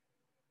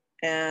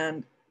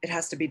and it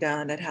has to be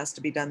done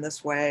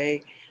this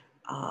way,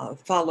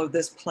 follow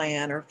this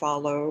plan or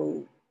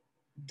follow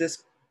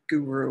this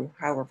guru,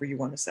 however you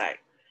want to say.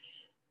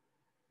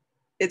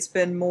 It's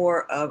been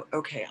more of,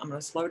 okay, I'm going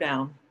to slow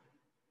down.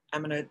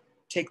 I'm going to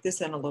take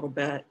this in a little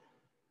bit.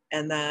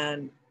 And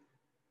then,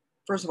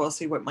 first of all,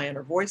 see what my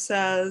inner voice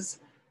says.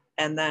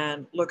 And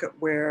then look at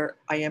where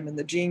I am in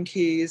the gene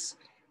keys.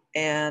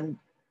 And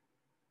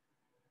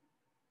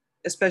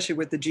especially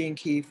with the gene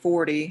key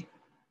 40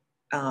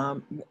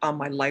 on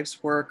my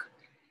life's work,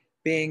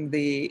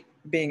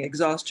 being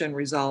exhaustion,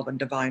 resolve, and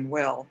divine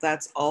will.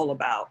 That's all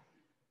about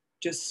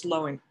just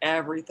slowing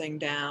everything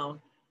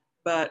down,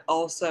 but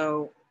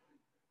also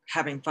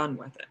having fun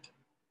with it.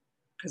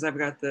 Because I've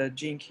got the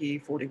gene key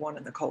 41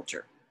 in the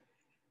culture.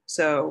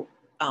 So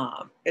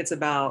it's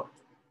about,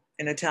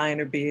 in Italian,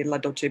 it would be la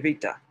dolce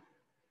vita,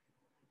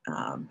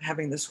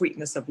 having the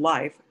sweetness of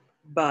life,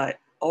 but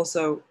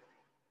also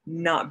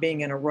not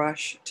being in a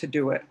rush to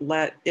do it.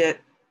 Let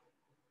it,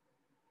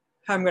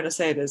 how I'm going to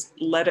say it is,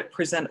 let it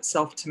present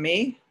itself to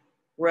me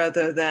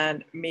rather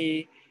than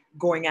me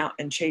going out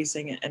and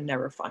chasing it and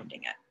never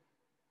finding it.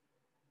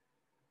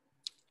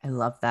 I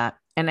love that.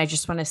 And I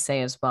just want to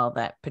say as well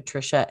that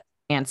Patricia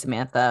and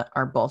Samantha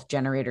are both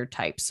generator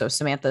types. So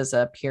Samantha's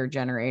a peer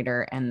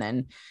generator, and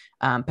then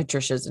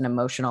Patricia's an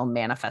emotional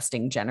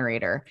manifesting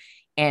generator.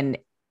 And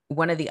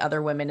one of the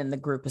other women in the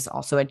group is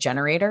also a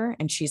generator.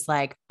 And she's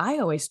like, I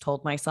always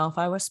told myself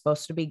I was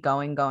supposed to be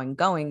going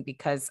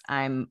because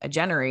I'm a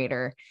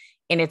generator.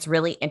 And it's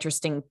really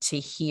interesting to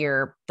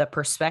hear the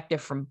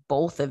perspective from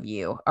both of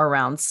you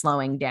around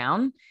slowing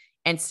down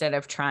instead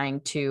of trying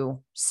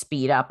to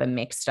speed up and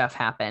make stuff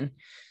happen.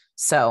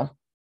 So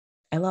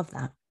I love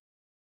that.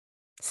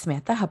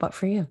 Samantha, how about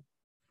for you?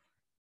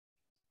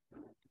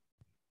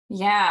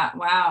 Yeah,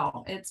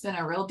 wow. It's been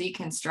a real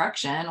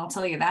deconstruction, I'll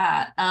tell you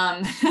that.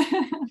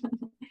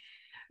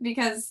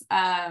 Because,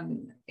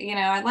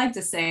 I'd like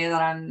to say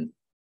that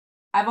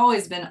I've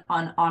always been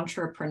an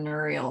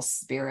entrepreneurial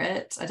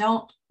spirit. I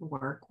don't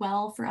work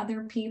well for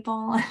other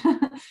people.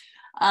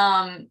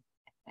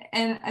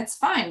 And it's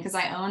fine because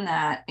I own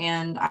that,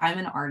 and I'm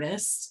an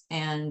artist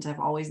and I've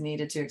always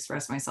needed to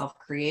express myself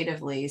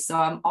creatively. So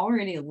I'm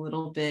already a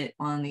little bit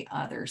on the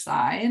other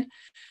side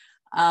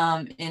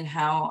in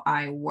how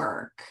I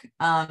work.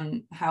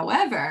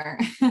 However,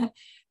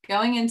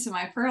 going into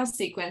my Pearl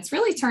sequence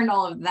really turned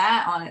all of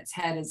that on its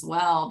head as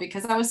well,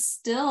 because I was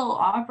still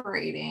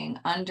operating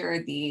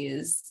under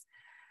these,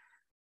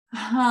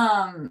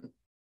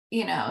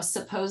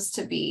 supposed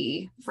to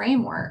be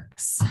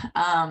frameworks.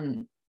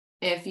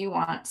 If you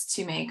want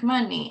to make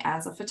money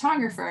as a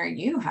photographer,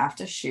 you have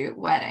to shoot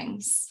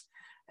weddings.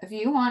 If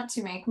you want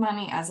to make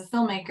money as a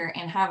filmmaker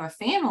and have a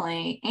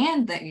family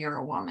and that you're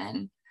a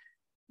woman,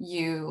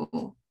 you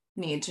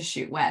need to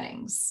shoot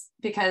weddings.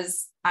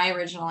 Because I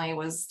originally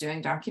was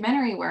doing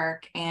documentary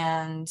work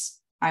and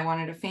I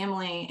wanted a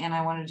family and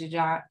I wanted to do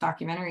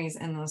documentaries,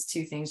 and those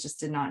two things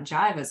just did not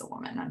jive as a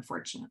woman,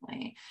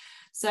 unfortunately.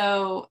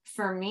 So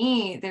for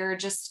me, I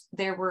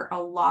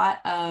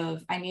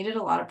needed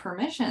a lot of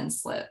permission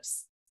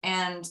slips,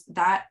 and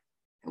that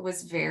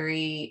was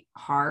very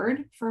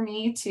hard for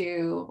me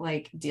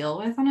to deal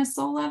with on a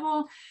soul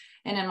level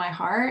and in my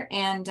heart.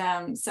 And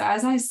so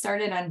as I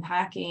started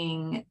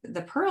unpacking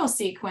the Pearl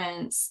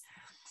sequence,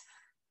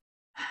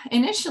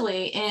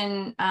 initially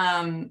in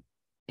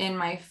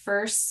my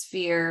first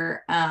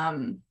sphere,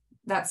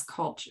 that's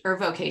culture or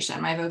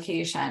vocation, my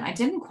vocation, I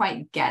didn't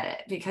quite get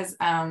it because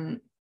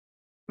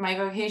my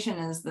vocation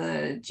is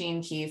the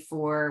gene key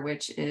 4,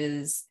 which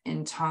is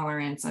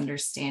intolerance,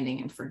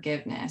 understanding, and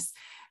forgiveness.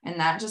 And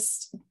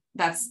that's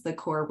the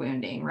core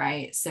wounding,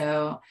 right?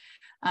 So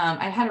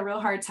I had a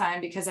real hard time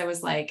because I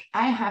was like,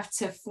 I have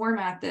to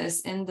format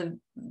this in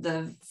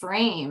the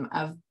frame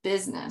of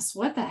business.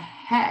 What the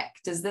heck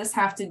does this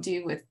have to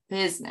do with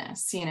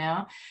business,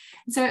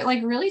 So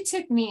it really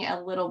took me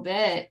a little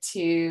bit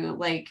to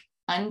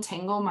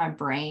untangle my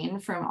brain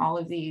from all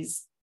of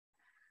these,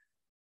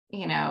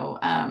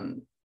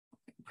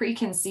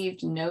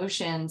 preconceived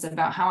notions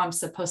about how I'm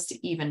supposed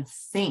to even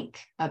think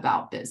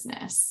about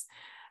business.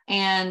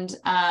 And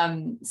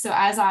so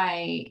as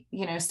I,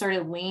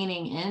 started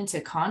leaning into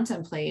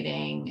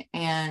contemplating,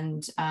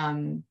 and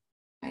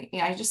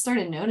I just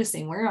started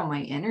noticing where all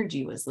my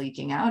energy was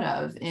leaking out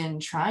of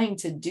in trying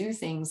to do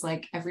things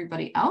like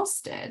everybody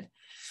else did.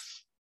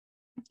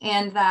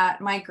 And that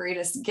my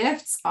greatest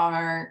gifts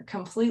are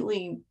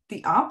completely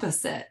the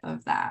opposite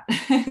of that.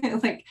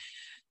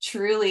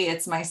 Truly,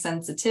 it's my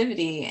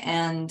sensitivity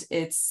and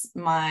it's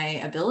my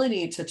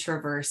ability to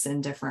traverse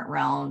in different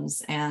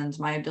realms and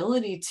my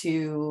ability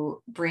to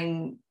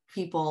bring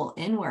people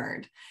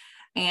inward.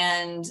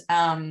 And,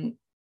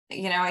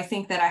 I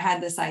think that I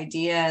had this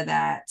idea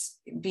that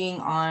being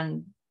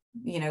on,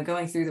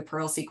 going through the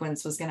Pearl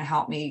sequence was going to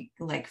help me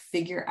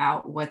figure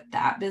out what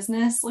that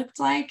business looked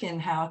like and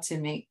how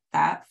to make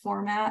that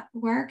format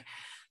work.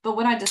 But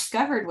what I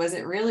discovered was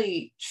it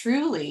really,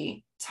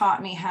 truly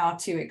taught me how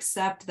to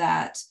accept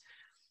that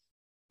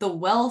the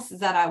wealth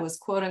that I was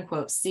quote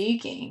unquote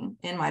seeking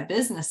in my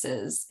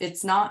businesses,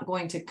 it's not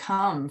going to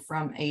come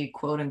from a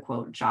quote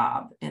unquote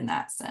job in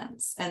that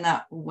sense. And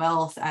that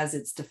wealth as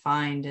it's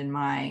defined in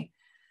my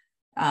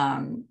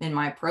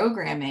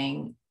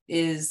programming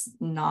is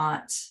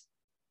not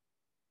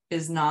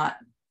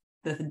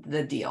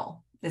the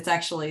deal. It's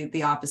actually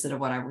the opposite of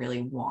what I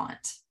really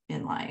want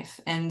in life.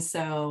 And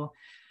so,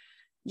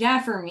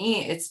 yeah, for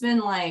me, it's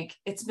been a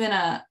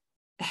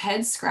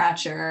head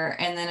scratcher.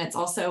 And then it's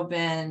also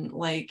been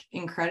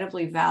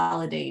incredibly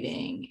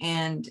validating.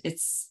 And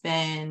it's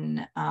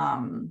been,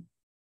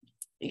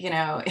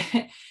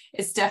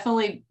 it's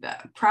definitely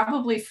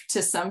probably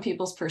to some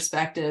people's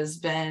perspectives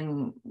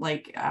been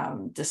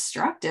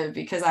destructive,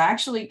 because I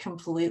actually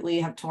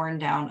completely have torn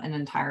down an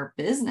entire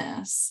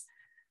business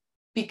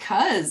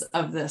because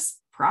of this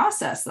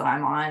process that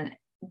I'm on.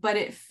 But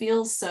it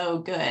feels so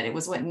good. It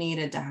was what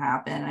needed to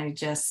happen. I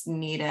just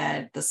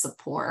needed the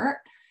support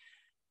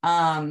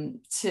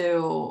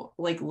to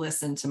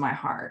listen to my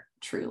heart,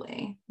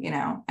 truly.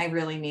 I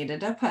really needed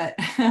to put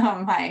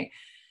my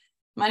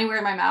money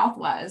where my mouth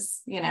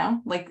was,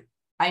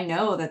 I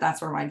know that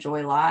that's where my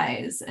joy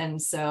lies.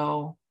 And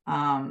so,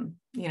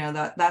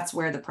 that's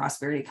where the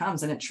prosperity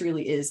comes, and it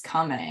truly is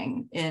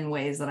coming in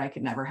ways that I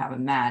could never have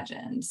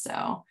imagined.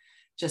 So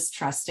just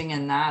trusting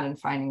in that and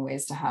finding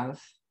ways to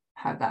have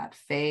that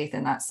faith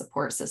and that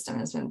support system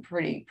has been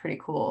pretty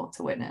cool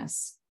to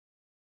witness.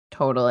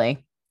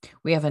 Totally.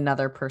 We have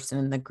another person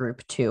in the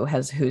group too,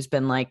 who's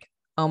been like,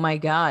 oh my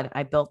God,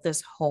 I built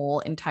this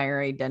whole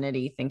entire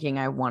identity thinking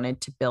I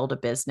wanted to build a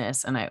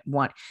business, and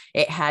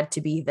it had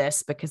to be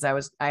this because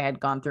I had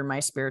gone through my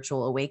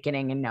spiritual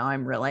awakening. And now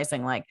I'm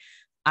realizing like,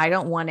 I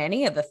don't want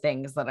any of the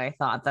things that I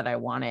thought that I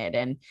wanted.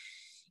 And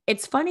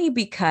it's funny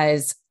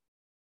because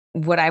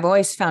what I've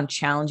always found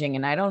challenging,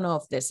 and I don't know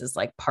if this is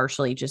like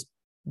partially just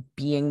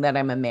being that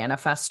I'm a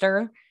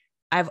manifester,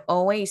 I've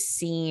always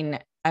seen,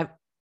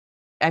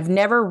 I've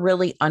never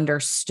really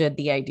understood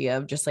the idea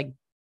of just like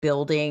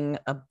building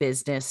a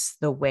business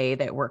the way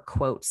that we're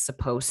quote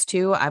supposed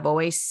to. I've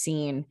always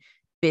seen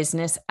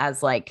business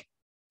as like,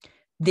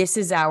 this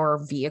is our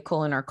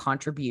vehicle and our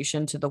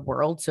contribution to the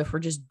world. So if we're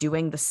just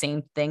doing the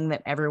same thing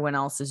that everyone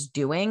else is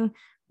doing,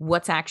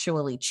 what's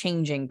actually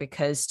changing?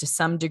 Because to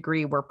some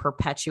degree, we're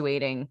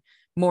perpetuating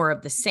more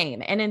of the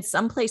same. And in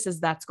some places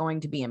that's going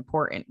to be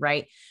important,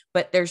 right?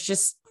 But there's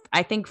just,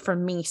 I think for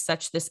me,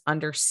 such this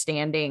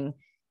understanding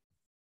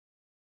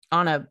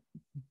on a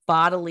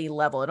bodily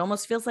level. It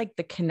almost feels like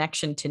the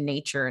connection to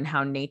nature and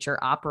how nature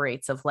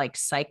operates, of like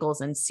cycles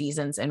and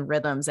seasons and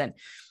rhythms. And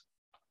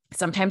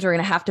sometimes we're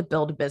going to have to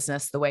build a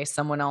business the way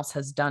someone else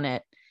has done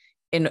it.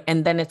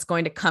 And then it's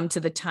going to come to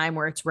the time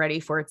where it's ready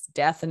for its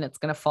death, and it's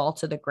going to fall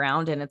to the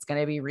ground, and it's going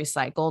to be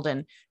recycled.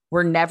 And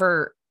we're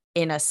never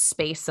in a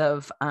space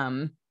of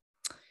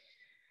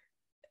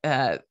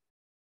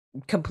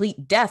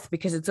complete death,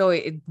 because it's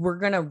always, we're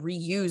going to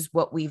reuse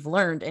what we've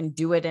learned and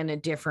do it in a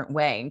different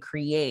way and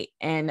create.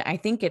 And I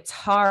think it's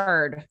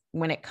hard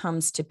when it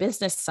comes to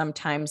business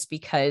sometimes,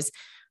 because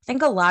I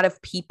think a lot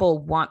of people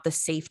want the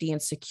safety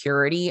and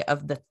security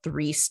of the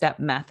 3-step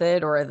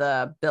method or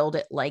the build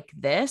it like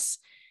this.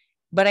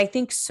 But I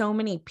think so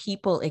many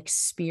people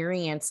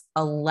experience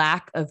a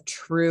lack of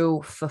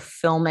true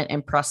fulfillment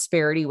and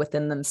prosperity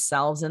within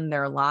themselves and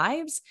their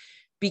lives,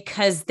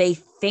 because they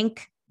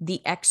think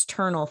the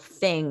external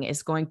thing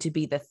is going to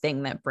be the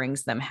thing that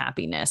brings them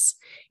happiness.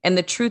 And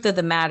the truth of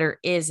the matter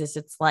is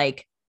it's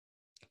like,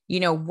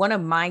 one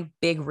of my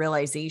big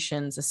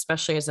realizations,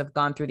 especially as I've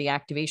gone through the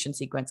activation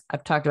sequence,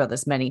 I've talked about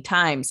this many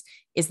times,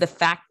 is the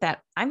fact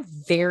that I'm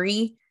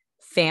very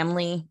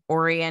family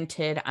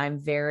oriented. I'm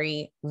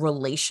very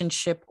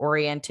relationship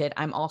oriented.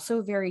 I'm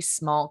also very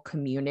small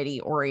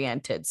community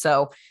oriented.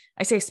 So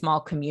I say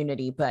small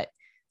community, but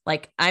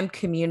like I'm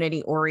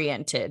community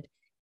oriented.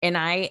 And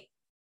I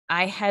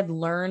had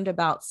learned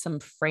about some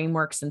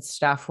frameworks and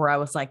stuff where I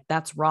was like,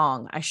 that's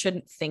wrong. I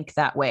shouldn't think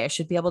that way. I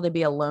should be able to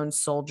be a lone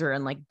soldier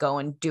and like go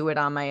and do it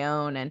on my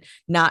own and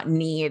not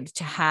need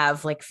to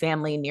have like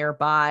family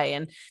nearby.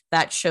 And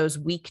that shows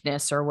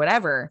weakness or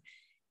whatever.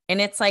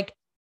 And it's like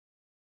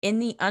in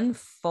the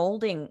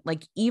unfolding,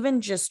 like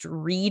even just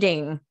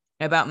reading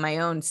about my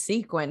own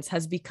sequence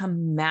has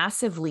become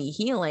massively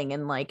healing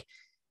and like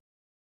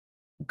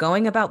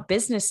going about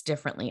business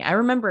differently. I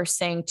remember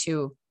saying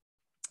to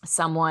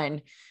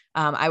someone,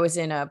 I was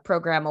in a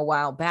program a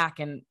while back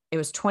and it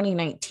was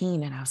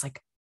 2019. And I was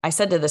like, I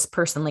said to this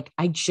person, like,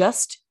 I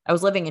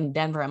was living in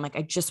Denver. I'm like,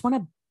 I just want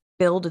to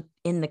build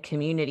in the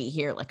community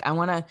here. Like, I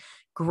want to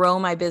grow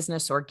my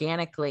business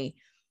organically.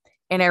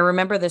 And I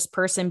remember this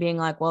person being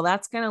like, well,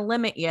 that's going to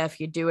limit you if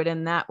you do it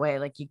in that way.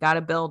 Like, you got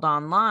to build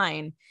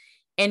online.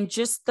 And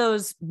just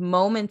those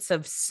moments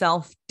of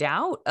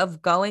self-doubt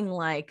of going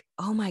like,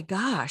 oh my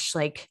gosh,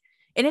 like,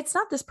 and it's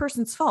not this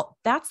person's fault.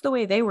 That's the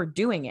way they were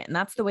doing it. And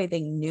that's the way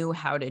they knew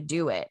how to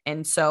do it.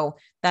 And so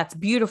that's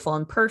beautiful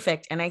and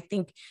perfect. And I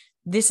think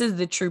this is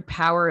the true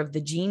power of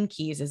the gene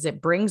keys, is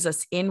it brings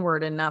us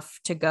inward enough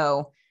to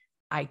go,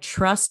 I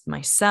trust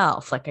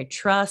myself. Like I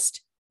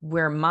trust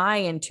where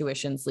my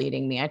intuition's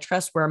leading me. I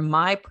trust where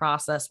my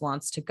process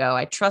wants to go.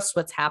 I trust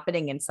what's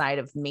happening inside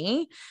of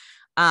me.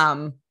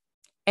 And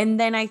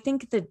then I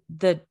think that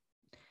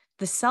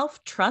the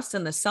self-trust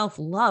and the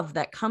self-love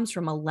that comes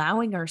from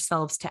allowing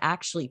ourselves to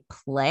actually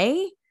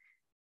play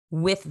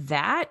with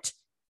that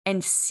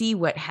and see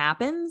what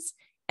happens.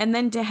 And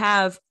then to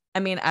have, I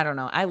mean, I don't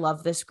know. I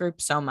love this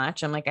group so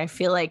much. I'm like, I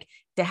feel like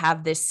to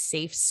have this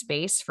safe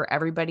space for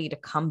everybody to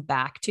come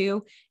back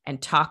to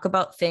and talk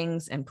about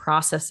things and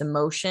process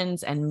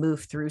emotions and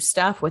move through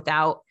stuff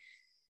without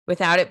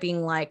it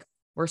being like,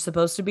 we're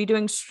supposed to be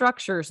doing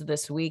structures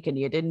this week and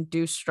you didn't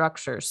do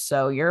structures,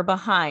 so you're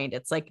behind.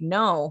 It's like,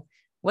 no,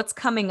 what's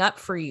coming up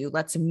for you?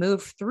 Let's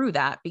move through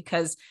that,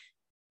 because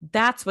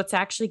that's what's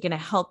actually going to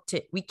help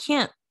we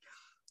can't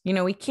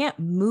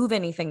move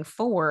anything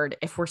forward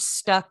if we're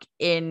stuck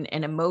in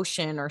an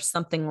emotion or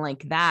something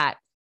like that.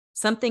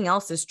 Something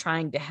else is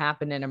trying to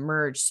happen and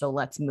emerge. So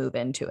let's move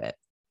into it.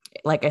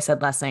 Like I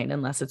said last night,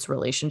 unless it's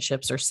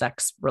relationships or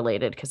sex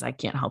related, because I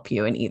can't help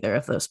you in either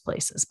of those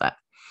places, but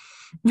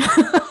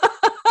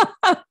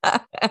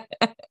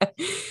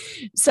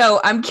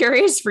So I'm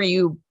curious for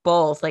you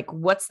both, like,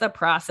 what's the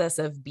process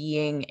of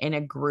being in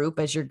a group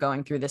as you're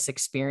going through this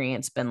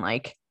experience been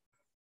like?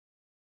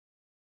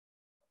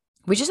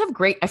 We just have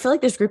great, I feel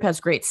like this group has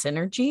great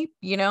synergy,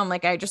 I'm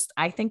like,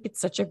 I think it's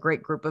such a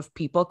great group of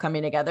people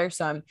coming together.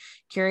 So I'm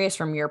curious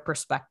from your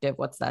perspective,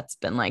 what's that's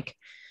been like?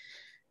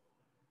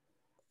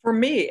 For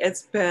me,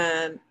 it's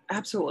been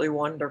absolutely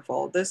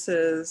wonderful.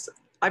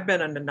 I've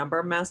been in a number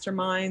of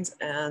masterminds,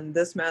 and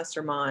this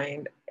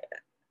mastermind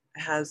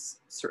has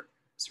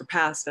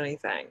surpassed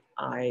anything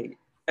I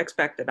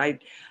expected.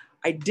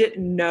 I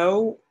didn't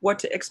know what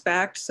to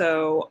expect,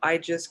 so I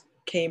just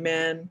came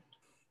in,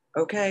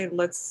 okay,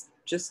 let's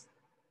just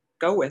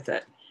go with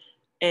it.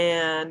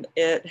 And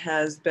it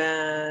has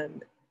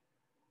been,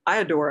 I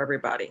adore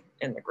everybody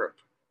in the group.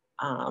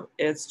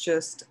 It's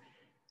just,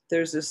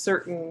 there's a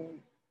certain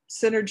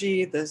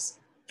synergy, this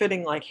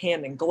fitting like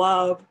hand in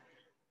glove,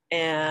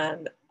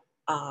 and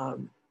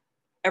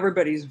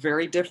everybody's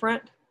very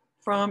different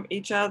from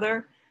each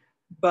other,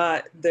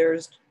 but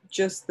there's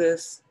just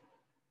this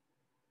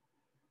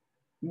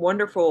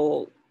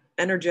wonderful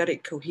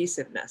energetic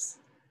cohesiveness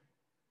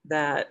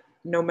that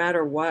no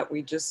matter what,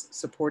 we just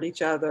support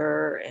each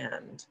other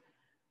and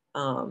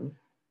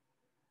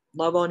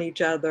love on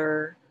each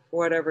other,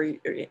 whatever.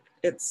 It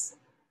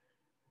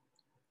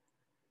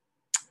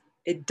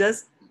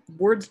does,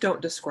 words don't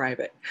describe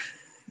it.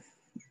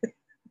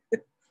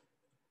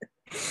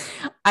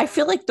 I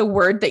feel like the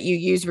word that you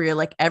use where you're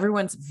like,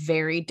 everyone's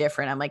very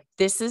different. I'm like,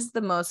 this is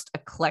the most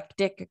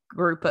eclectic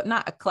group of,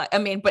 not eclectic,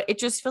 I mean, but it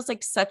just feels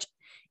like such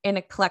an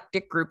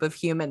eclectic group of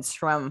humans,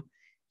 from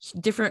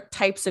different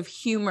types of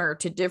humor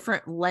to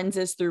different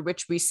lenses through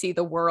which we see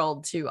the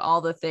world to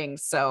all the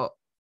things. So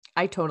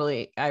I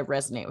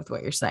resonate with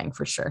what you're saying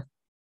for sure.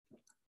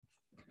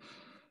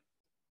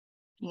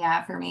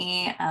 Yeah, for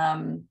me,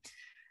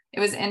 it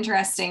was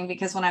interesting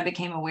because when I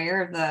became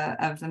aware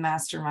of the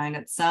mastermind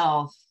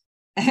itself,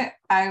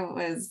 I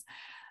was,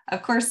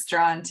 of course,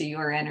 drawn to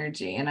your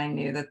energy, and I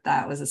knew that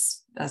that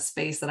was a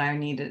space that I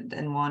needed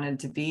and wanted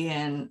to be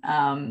in.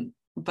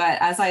 But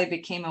as I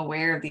became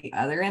aware of the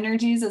other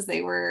energies as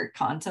they were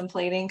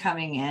contemplating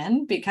coming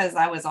in, because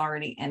I was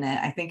already in it,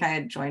 I think I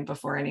had joined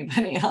before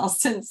anybody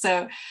else, and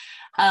so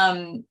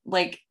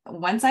like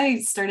once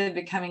I started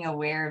becoming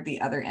aware of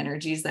the other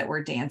energies that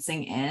were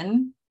dancing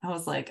in, I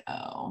was like,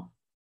 oh,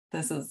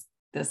 this is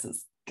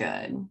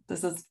good.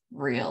 This is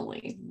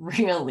really,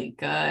 really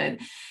good.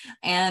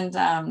 And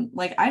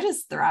like I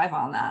just thrive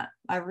on that.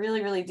 I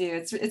really, really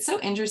do. It's so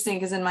interesting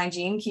because in my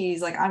gene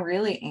keys, like I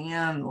really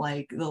am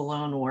like the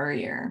lone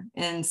warrior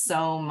in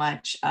so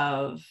much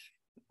of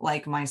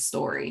like my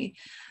story.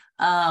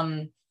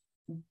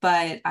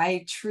 But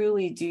I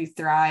truly do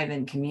thrive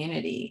in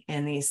community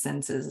in these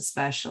senses,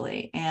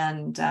 especially.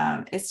 And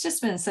it's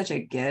just been such a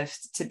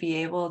gift to be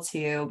able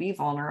to be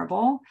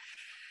vulnerable,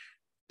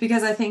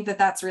 because I think that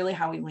that's really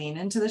how we lean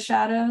into the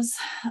shadows,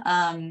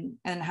 and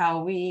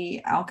how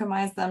we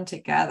alchemize them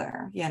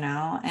together,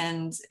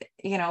 and,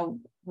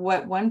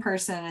 what one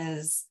person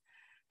is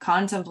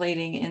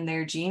contemplating in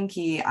their gene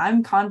key,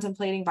 I'm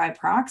contemplating by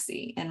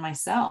proxy in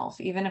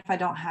myself, even if I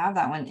don't have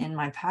that one in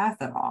my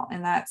path at all.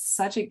 And that's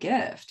such a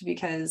gift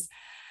because,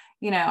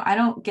 I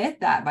don't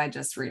get that by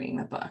just reading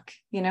the book.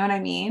 You know what I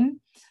mean?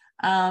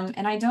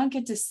 And I don't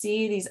get to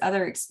see these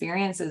other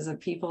experiences of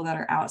people that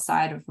are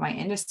outside of my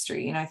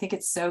industry. I think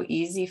it's so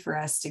easy for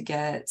us to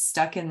get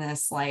stuck in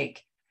this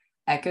like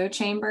echo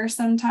chamber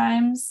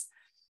sometimes.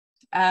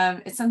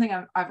 It's something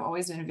I've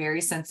always been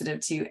very sensitive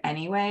to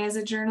anyway as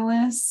a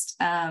journalist,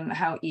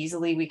 how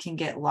easily we can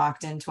get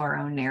locked into our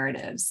own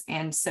narratives.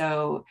 And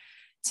so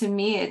to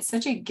me, it's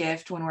such a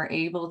gift when we're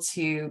able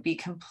to be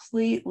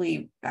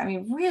completely,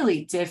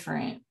 really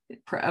different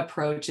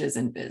approaches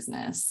in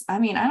business. I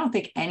don't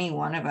think any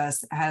one of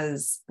us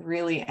has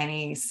really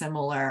any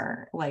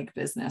similar like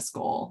business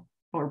goal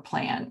or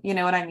plan. You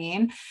know what I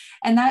mean?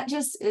 And that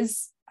just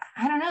is,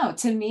 I don't know,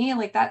 to me,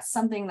 like that's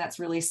something that's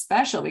really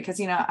special because,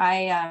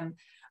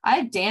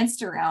 I've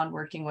danced around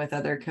working with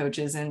other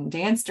coaches and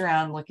danced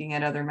around looking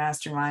at other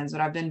masterminds,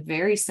 but I've been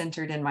very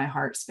centered in my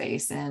heart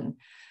space and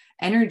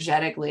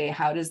energetically,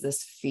 how does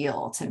this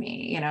feel to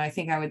me? I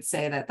think I would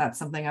say that that's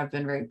something I've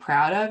been very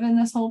proud of in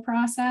this whole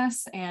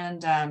process.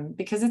 And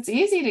because it's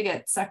easy to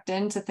get sucked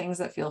into things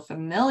that feel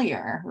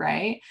familiar,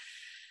 right?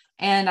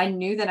 And I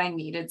knew that I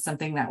needed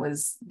something that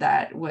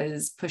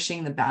was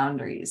pushing the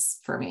boundaries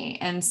for me.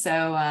 And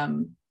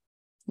so,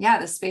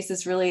 the space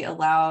has really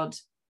allowed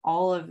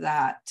all of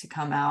that to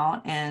come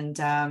out. And,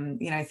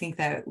 I think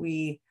that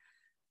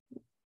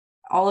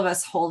all of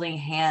us holding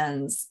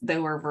hands,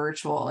 though we're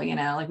virtual,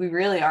 like we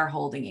really are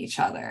holding each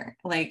other.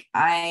 Like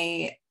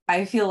I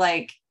feel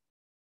like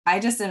I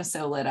just am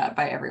so lit up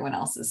by everyone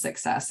else's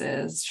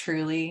successes,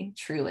 truly,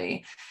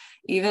 truly.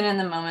 Even in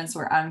the moments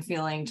where I'm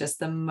feeling just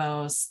the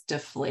most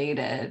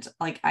deflated,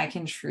 like I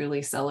can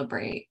truly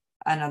celebrate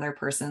another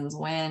person's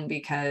win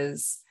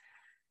because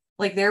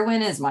like their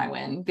win is my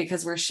win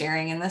because we're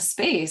sharing in this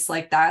space.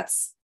 Like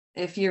that's,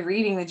 if you're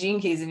reading the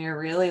gene keys and you're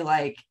really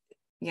like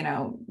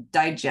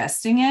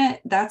digesting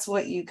it, that's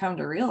what you come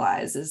to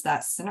realize is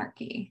that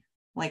synarchy.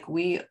 Like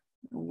we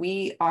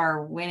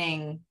are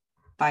winning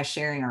by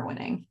sharing our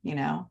winning,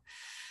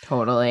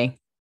 Totally.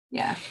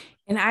 Yeah.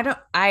 And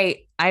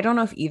I don't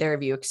know if either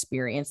of you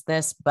experienced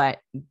this, but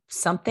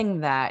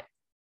something that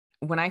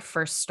when I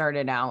first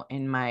started out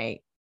in my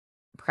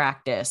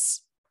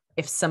practice,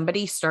 if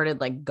somebody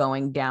started like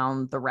going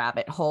down the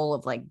rabbit hole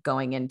of like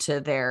going into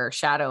their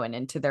shadow and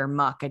into their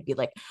muck, I'd be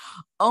like,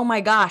 oh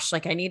my gosh,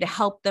 like I need to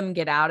help them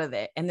get out of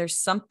it. And there's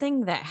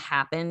something that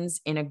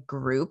happens in a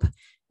group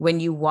when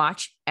you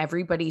watch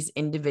everybody's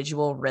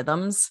individual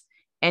rhythms,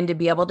 and to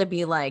be able to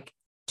be like,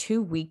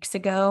 2 weeks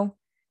ago,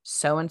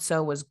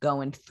 so-and-so was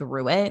going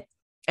through it,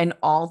 and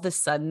all of a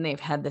sudden they've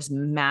had this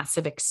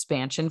massive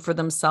expansion for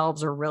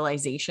themselves or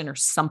realization, or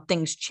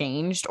something's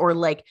changed, or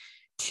like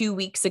 2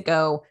 weeks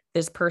ago,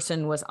 this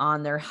person was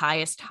on their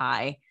highest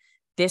high.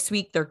 This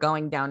week, they're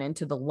going down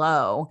into the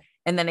low.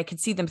 And then I could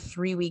see them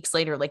 3 weeks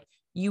later. Like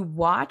you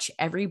watch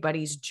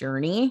everybody's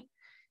journey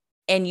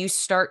and you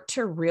start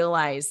to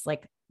realize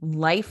like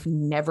life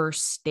never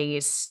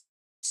stays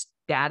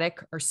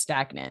static or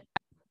stagnant.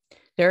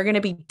 There are going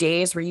to be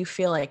days where you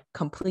feel like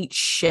complete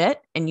shit,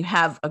 and you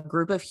have a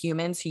group of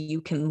humans who you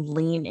can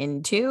lean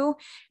into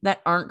that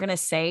aren't going to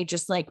say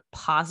just like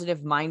positive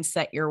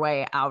mindset your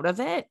way out of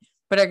it,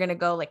 but are going to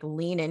go like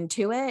lean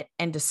into it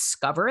and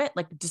discover it,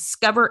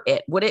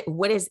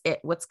 what is it,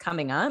 what's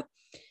coming up.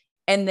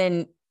 And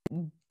then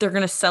they're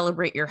going to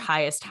celebrate your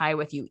highest high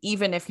with you,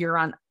 even if you're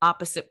on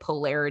opposite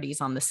polarities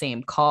on the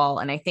same call.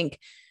 And I think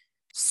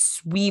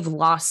we've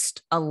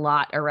lost a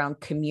lot around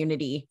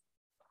community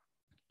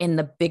in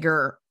the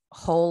bigger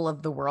whole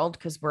of the world,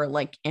 because we're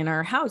like in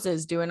our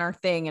houses doing our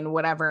thing and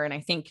whatever. And I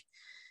think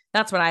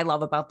that's what I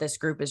love about this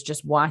group, is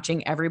just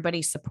watching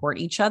everybody support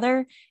each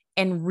other.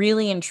 And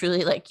really and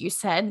truly, like you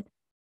said,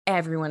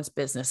 everyone's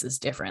business is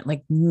different.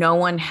 Like no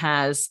one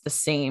has the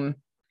same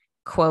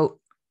quote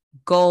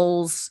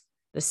goals,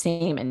 the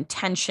same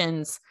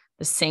intentions,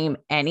 the same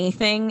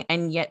anything.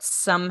 And yet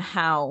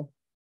somehow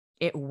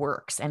it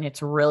works, and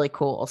it's really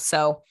cool.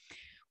 So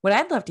what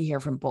I'd love to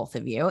hear from both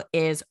of you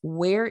is,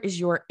 where is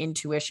your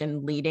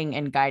intuition leading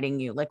and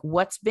guiding you? Like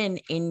what's been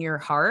in your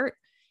heart?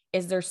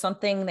 Is there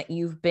something that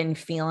you've been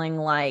feeling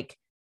like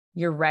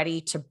you're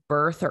ready to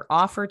birth or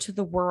offer to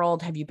the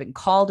world? Have you been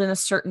called in a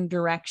certain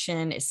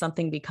direction? Is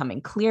something becoming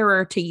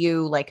clearer to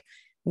you? Like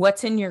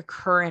what's in your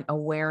current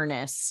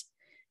awareness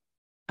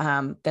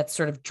that's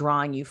sort of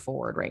drawing you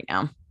forward right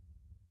now?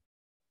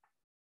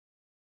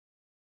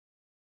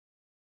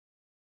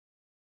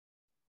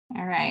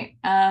 All right.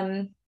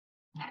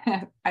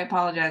 I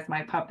apologize.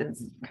 My pup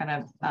is kind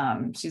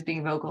of, she's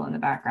being vocal in the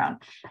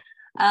background.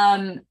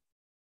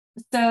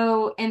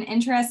 So an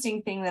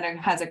interesting thing that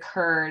has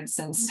occurred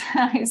since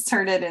I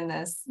started in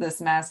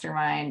this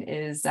mastermind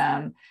is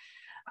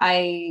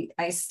I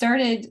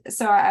started,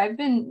 so I've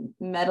been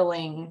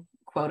meddling,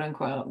 quote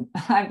unquote,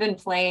 I've been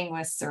playing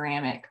with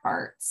ceramic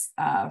arts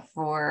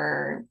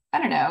for, I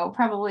don't know,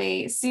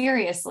 probably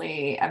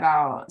seriously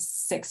about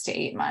 6 to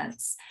 8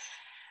 months.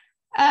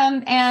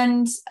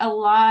 And a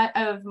lot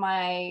of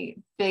my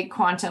big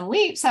quantum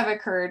leaps have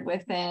occurred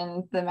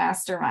within the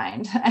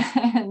mastermind.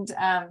 And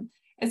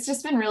it's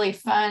just been really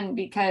fun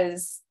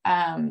because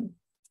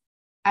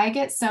I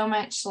get so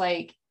much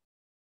like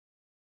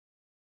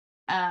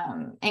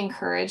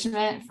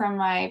encouragement from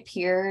my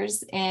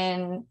peers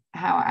in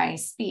how I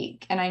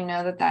speak. And I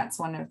know that that's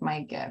one of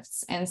my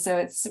gifts. And so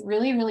it's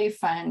really, really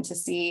fun to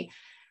see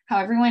how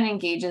everyone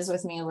engages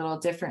with me a little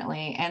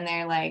differently. And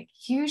they're like,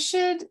 you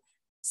should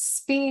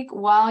speak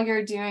while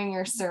you're doing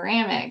your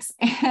ceramics.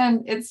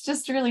 And it's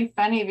just really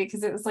funny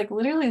because it was like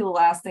literally the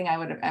last thing I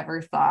would have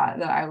ever thought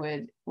that I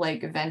would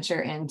like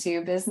venture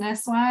into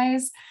business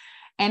wise.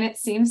 And it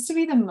seems to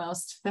be the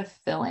most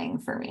fulfilling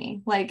for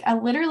me. Like I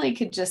literally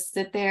could just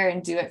sit there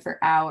and do it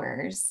for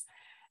hours,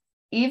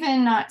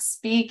 even not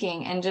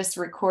speaking, and just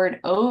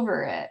record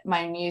over it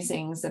my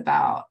musings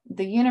about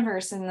the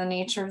universe and the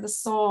nature of the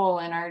soul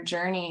and our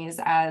journeys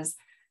as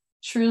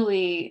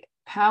truly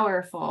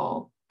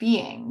powerful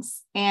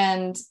beings.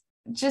 And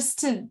just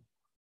to,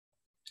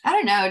 I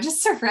don't know,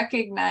 just to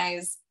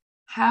recognize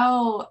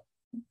how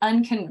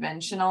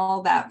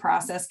unconventional that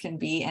process can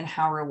be and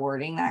how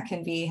rewarding that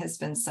can be has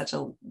been such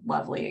a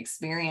lovely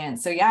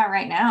experience. So yeah,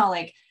 right now,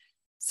 like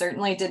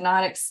certainly did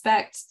not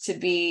expect to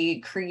be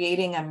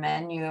creating a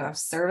menu of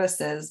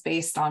services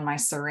based on my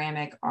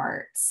ceramic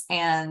arts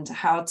and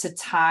how to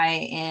tie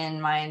in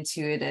my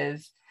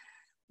intuitive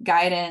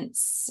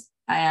guidance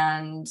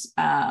and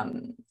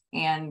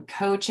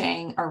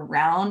coaching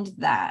around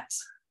that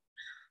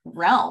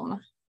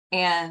realm,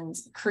 and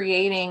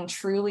creating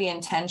truly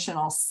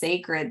intentional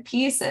sacred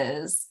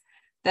pieces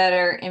that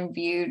are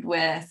imbued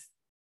with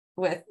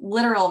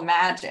literal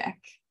magic,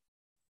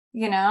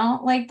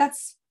 like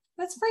that's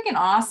freaking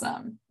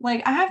awesome.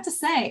 Like I have to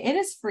say, it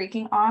is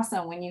freaking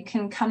awesome when you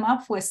can come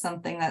up with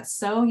something that's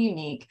so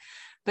unique,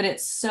 but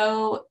it's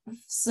so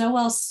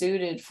well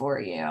suited for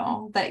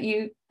you that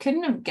you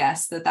couldn't have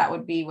guessed that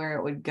would be where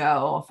it would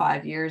go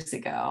 5 years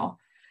ago.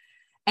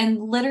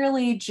 And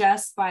literally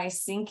just by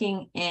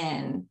sinking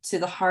in to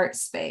the heart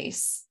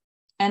space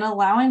and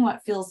allowing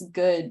what feels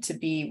good to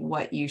be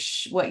what you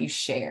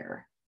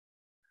share,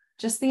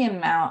 just the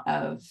amount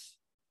of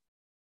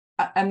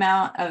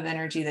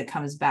energy that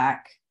comes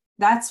back.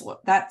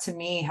 That to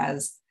me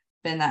has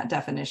been that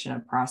definition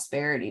of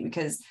prosperity,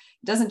 because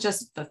it doesn't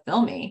just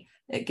fulfill me.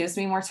 It gives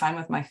me more time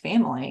with my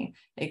family.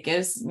 It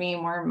gives me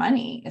more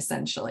money,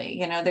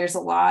 essentially. There's a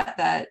lot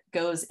that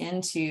goes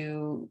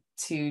into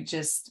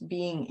just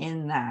being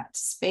in that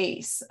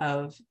space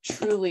of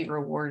truly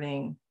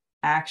rewarding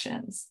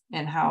actions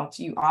and how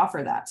you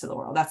offer that to the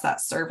world. That's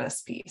that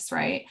service piece,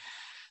 right?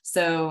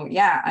 So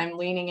yeah, I'm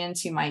leaning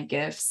into my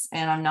gifts,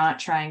 and I'm not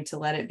trying to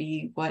let it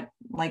be what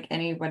like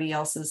anybody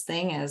else's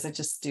thing is. I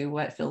just do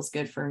what feels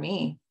good for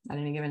me at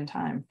any given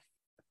time.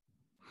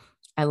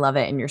 I love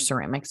it. And your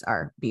ceramics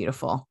are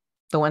beautiful.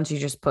 The ones you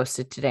just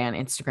posted today on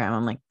Instagram,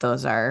 I'm like,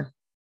 those are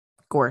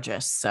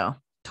gorgeous. So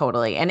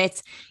totally. And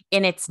it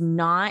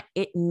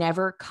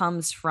never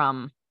comes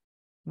from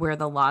where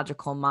the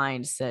logical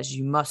mind says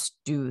you must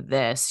do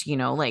this,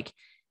 like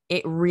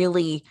it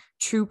really,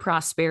 true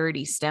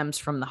prosperity stems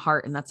from the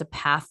heart. And that's a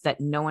path that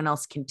no one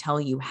else can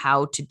tell you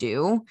how to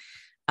do.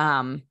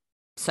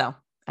 So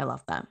I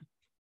love that.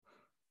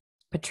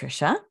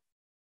 Patricia?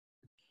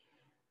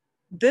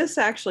 This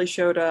actually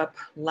showed up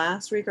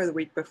last week or the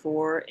week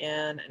before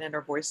in an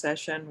inner voice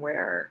session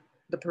where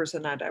the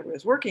person that I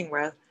was working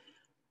with,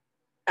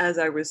 as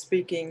I was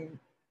speaking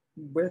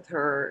with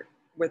her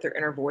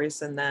inner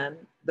voice, and then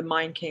the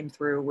mind came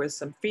through with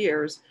some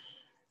fears,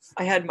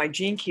 I had my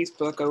Gene Keys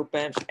book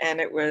open, and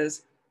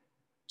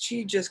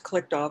she just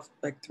clicked off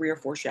like 3 or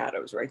 4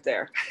 shadows right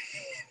there.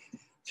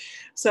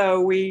 So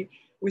we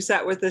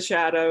sat with the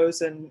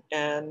shadows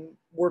and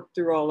worked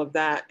through all of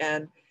that.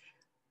 And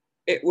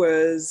it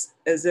was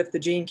as if the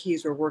Gene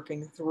Keys were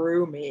working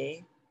through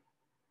me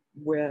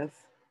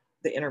with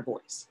the inner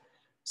voice.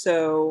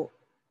 So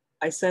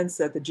I sense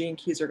that the Gene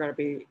Keys are going to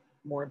be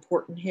more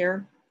important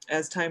here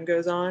as time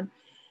goes on.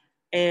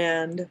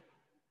 And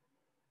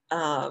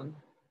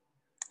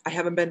I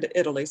haven't been to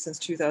Italy since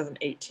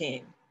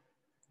 2018.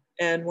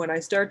 And when I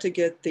start to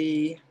get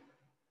the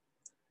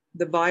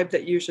vibe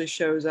that usually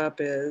shows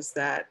up is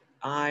that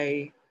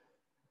I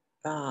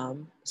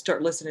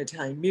start listening to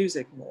Italian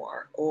music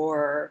more.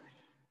 Or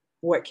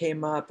what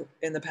came up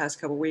in the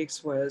past couple of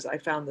weeks was I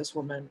found this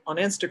woman on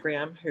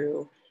Instagram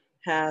who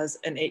has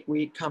an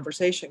 8-week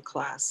conversation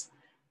class,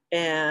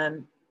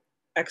 and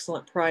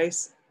excellent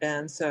price.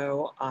 And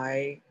so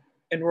I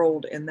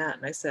enrolled in that,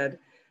 and I said,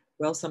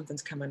 well,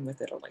 something's coming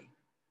with Italy.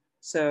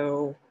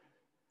 So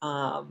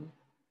I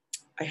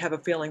have a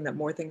feeling that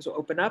more things will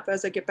open up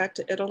as I get back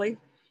to Italy.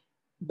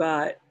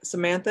 But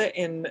Samantha,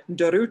 in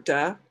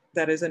Doruta,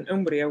 that is in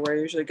Umbria, where I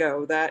usually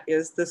go, that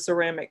is the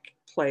ceramic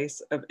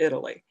place of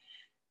Italy.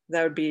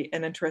 That would be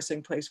an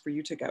interesting place for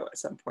you to go at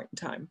some point in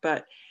time.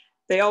 But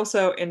they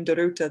also, in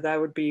Doruta, that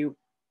would be,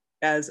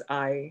 as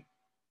I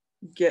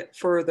get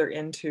further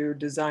into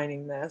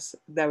designing this,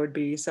 that would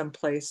be some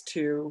place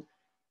to,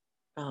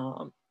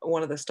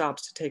 one of the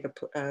stops to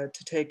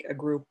take a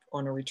group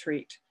on a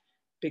retreat,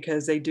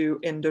 because they do,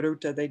 in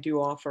Doruta, they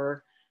do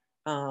offer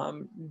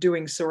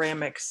doing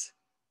ceramics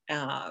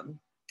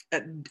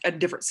at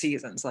different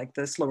seasons, like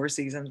the slower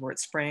seasons where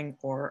it's spring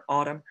or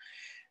autumn.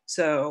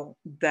 So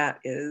that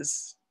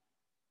is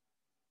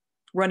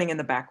running in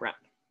the background.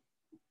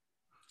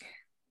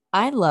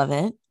 I love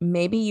it.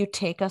 Maybe you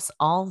take us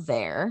all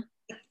there.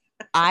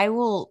 I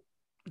will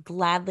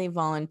gladly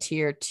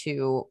volunteer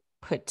to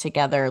put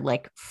together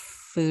like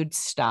food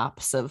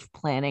stops of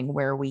planning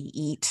where we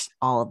eat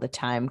all of the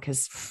time,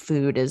 because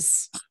food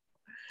is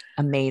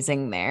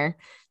amazing there.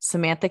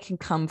 Samantha can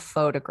come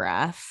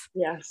photograph.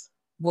 Yes.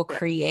 We'll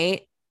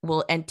create,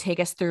 and take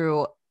us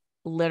through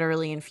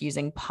literally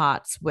infusing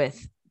pots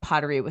with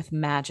pottery with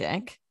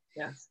magic.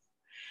 Yes.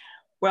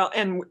 Well,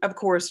 and of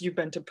course, you've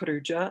been to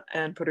Perugia,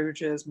 and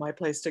Perugia is my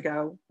place to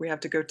go. We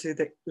have to go to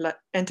the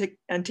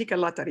Antica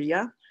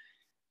Latteria,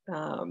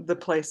 the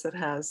place that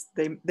has,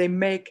 they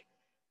make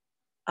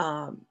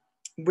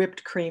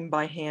whipped cream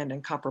by hand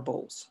in copper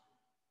bowls.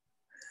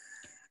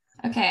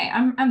 Okay,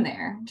 I'm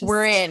there.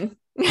 We're in.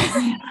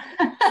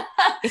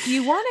 If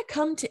you want to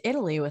come to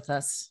Italy with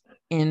us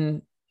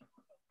in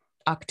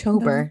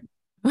October,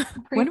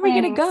 when are we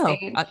going to go?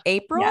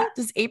 April? Yeah.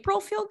 Does April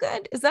feel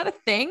good? Is that a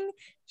thing?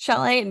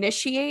 Shall I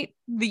initiate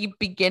the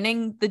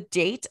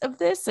date of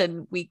this,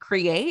 and we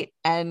create?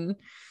 And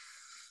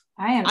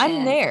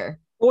I'm there.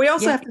 Well, we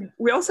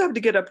also have to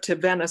get up to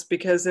Venice,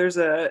 because there's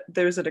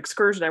an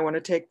excursion I want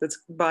to take that's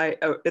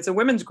it's a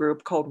women's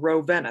group called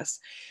Row Venice.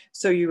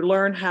 So you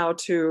learn how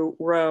to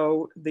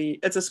row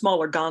it's a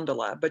smaller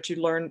gondola, but you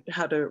learn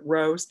how to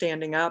row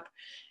standing up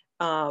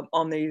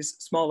on these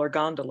smaller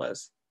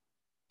gondolas.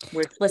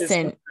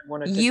 Listen,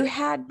 you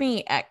had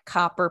me at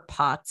copper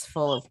pots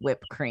full of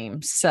whipped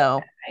cream.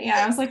 So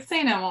yeah, I was like,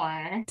 say no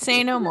more.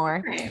 Say no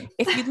more.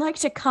 If you'd like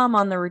to come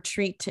on the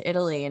retreat to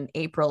Italy in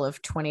April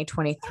of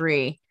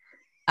 2023,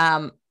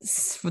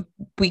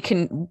 we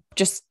can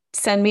just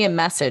send me a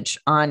message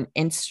on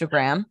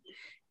Instagram,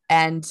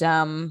 and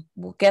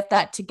we'll get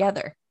that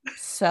together.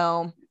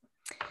 So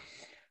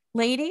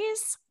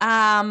ladies,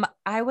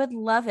 I would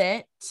love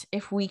it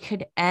if we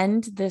could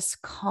end this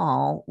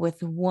call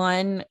with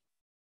one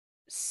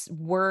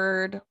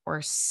word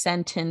or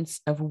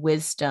sentence of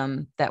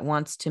wisdom that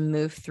wants to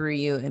move through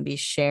you and be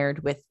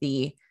shared with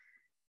the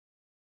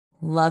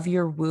love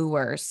your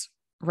wooers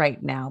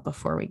right now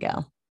before we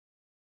go.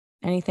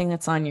 Anything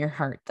that's on your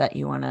heart that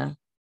you want to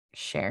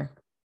share?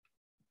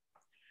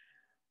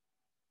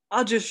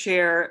 I'll just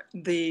share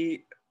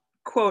the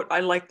quote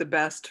I like the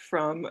best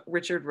from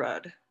Richard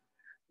Rudd.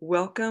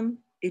 Welcome,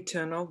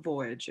 eternal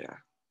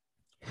voyager.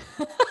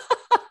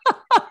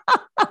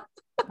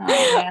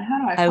 Oh man, how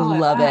do I follow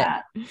love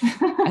that?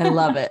 I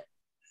love it.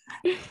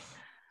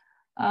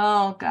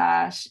 Oh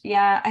gosh.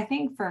 Yeah, I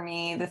think for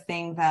me, the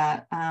thing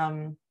that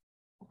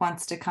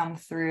wants to come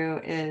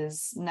through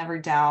is never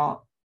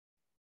doubt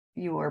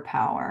your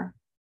power,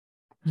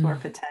 your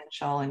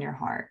potential in your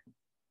heart.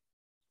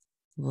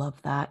 Love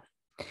that.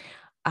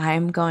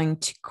 I'm going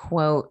to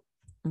quote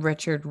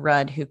Richard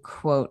Rudd, who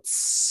quotes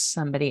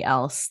somebody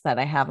else that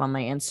I have on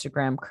my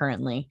Instagram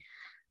currently,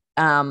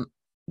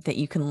 that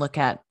you can look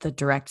at the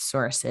direct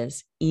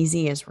sources.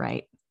 Easy is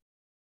right.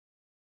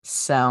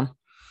 So,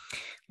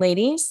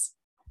 ladies,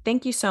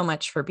 thank you so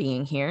much for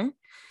being here.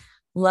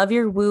 Love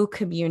your woo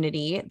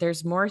community.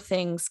 There's more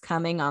things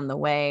coming on the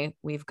way.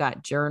 We've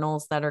got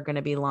journals that are going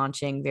to be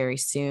launching very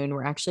soon.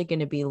 We're actually going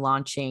to be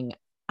launching,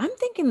 I'm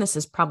thinking this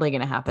is probably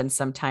going to happen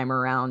sometime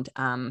around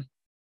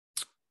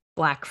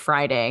Black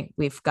Friday.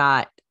 We've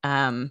got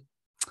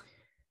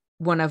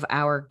one of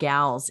our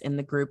gals in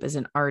the group is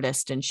an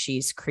artist, and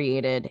she's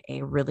created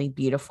a really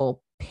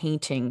beautiful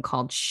painting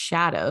called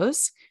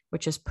Shadows,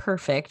 which is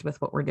perfect with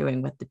what we're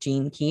doing with the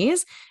Gene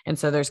Keys. And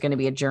so there's going to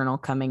be a journal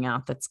coming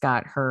out that's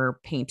got her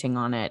painting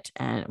on it.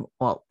 And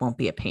well, it won't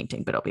be a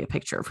painting, but it'll be a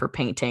picture of her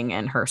painting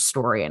and her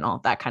story and all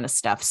that kind of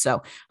stuff.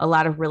 So a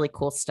lot of really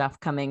cool stuff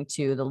coming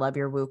to the Love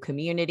Your Woo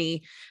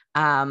community.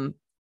 And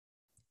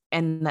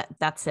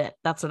that's it.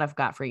 That's what I've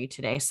got for you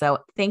today. So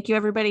thank you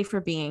everybody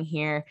for being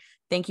here.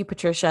 Thank you,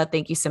 Patricia.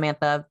 Thank you,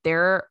 Samantha.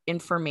 Their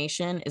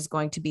information is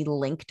going to be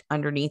linked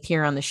underneath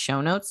here on the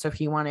show notes. So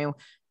if you want to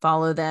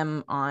follow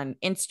them on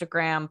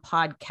Instagram,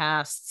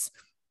 podcasts,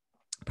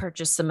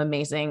 purchase some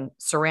amazing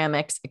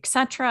ceramics,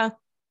 etc.,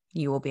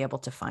 you will be able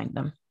to find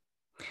them.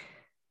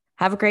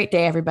 Have a great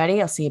day, everybody.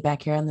 I'll see you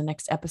back here on the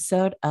next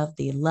episode of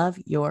the Love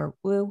Your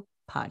Woo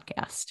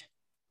podcast.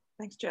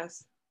 Thanks,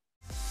 Jess.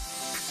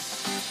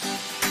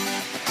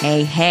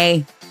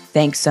 Hey.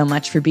 Thanks so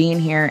much for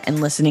being here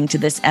and listening to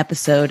this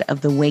episode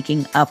of the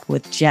Waking Up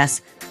with Jess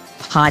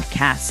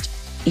podcast.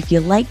 If you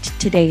liked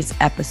today's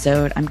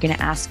episode, I'm going to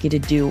ask you to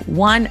do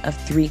one of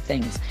three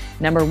things.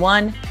 Number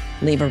one,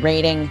 leave a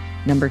rating.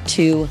 Number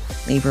two,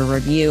 leave a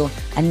review.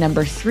 And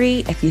number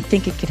three, if you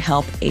think it could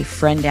help a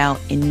friend out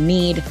in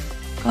need,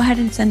 go ahead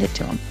and send it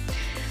to them.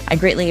 I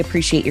greatly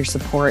appreciate your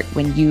support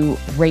when you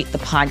rate the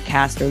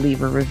podcast or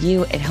leave a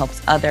review. It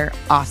helps other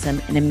awesome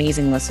and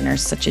amazing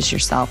listeners such as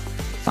yourself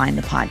find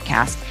the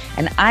podcast.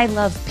 And I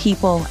love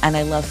people, and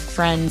I love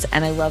friends,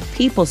 and I love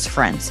people's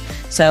friends.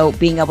 So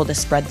being able to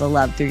spread the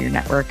love through your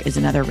network is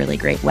another really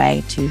great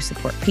way to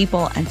support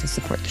people and to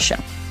support the show.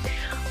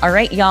 All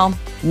right, y'all,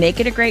 make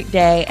it a great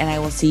day. And I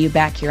will see you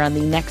back here on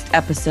the next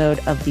episode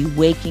of the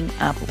Waking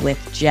Up with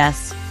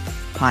Jess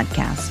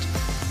podcast.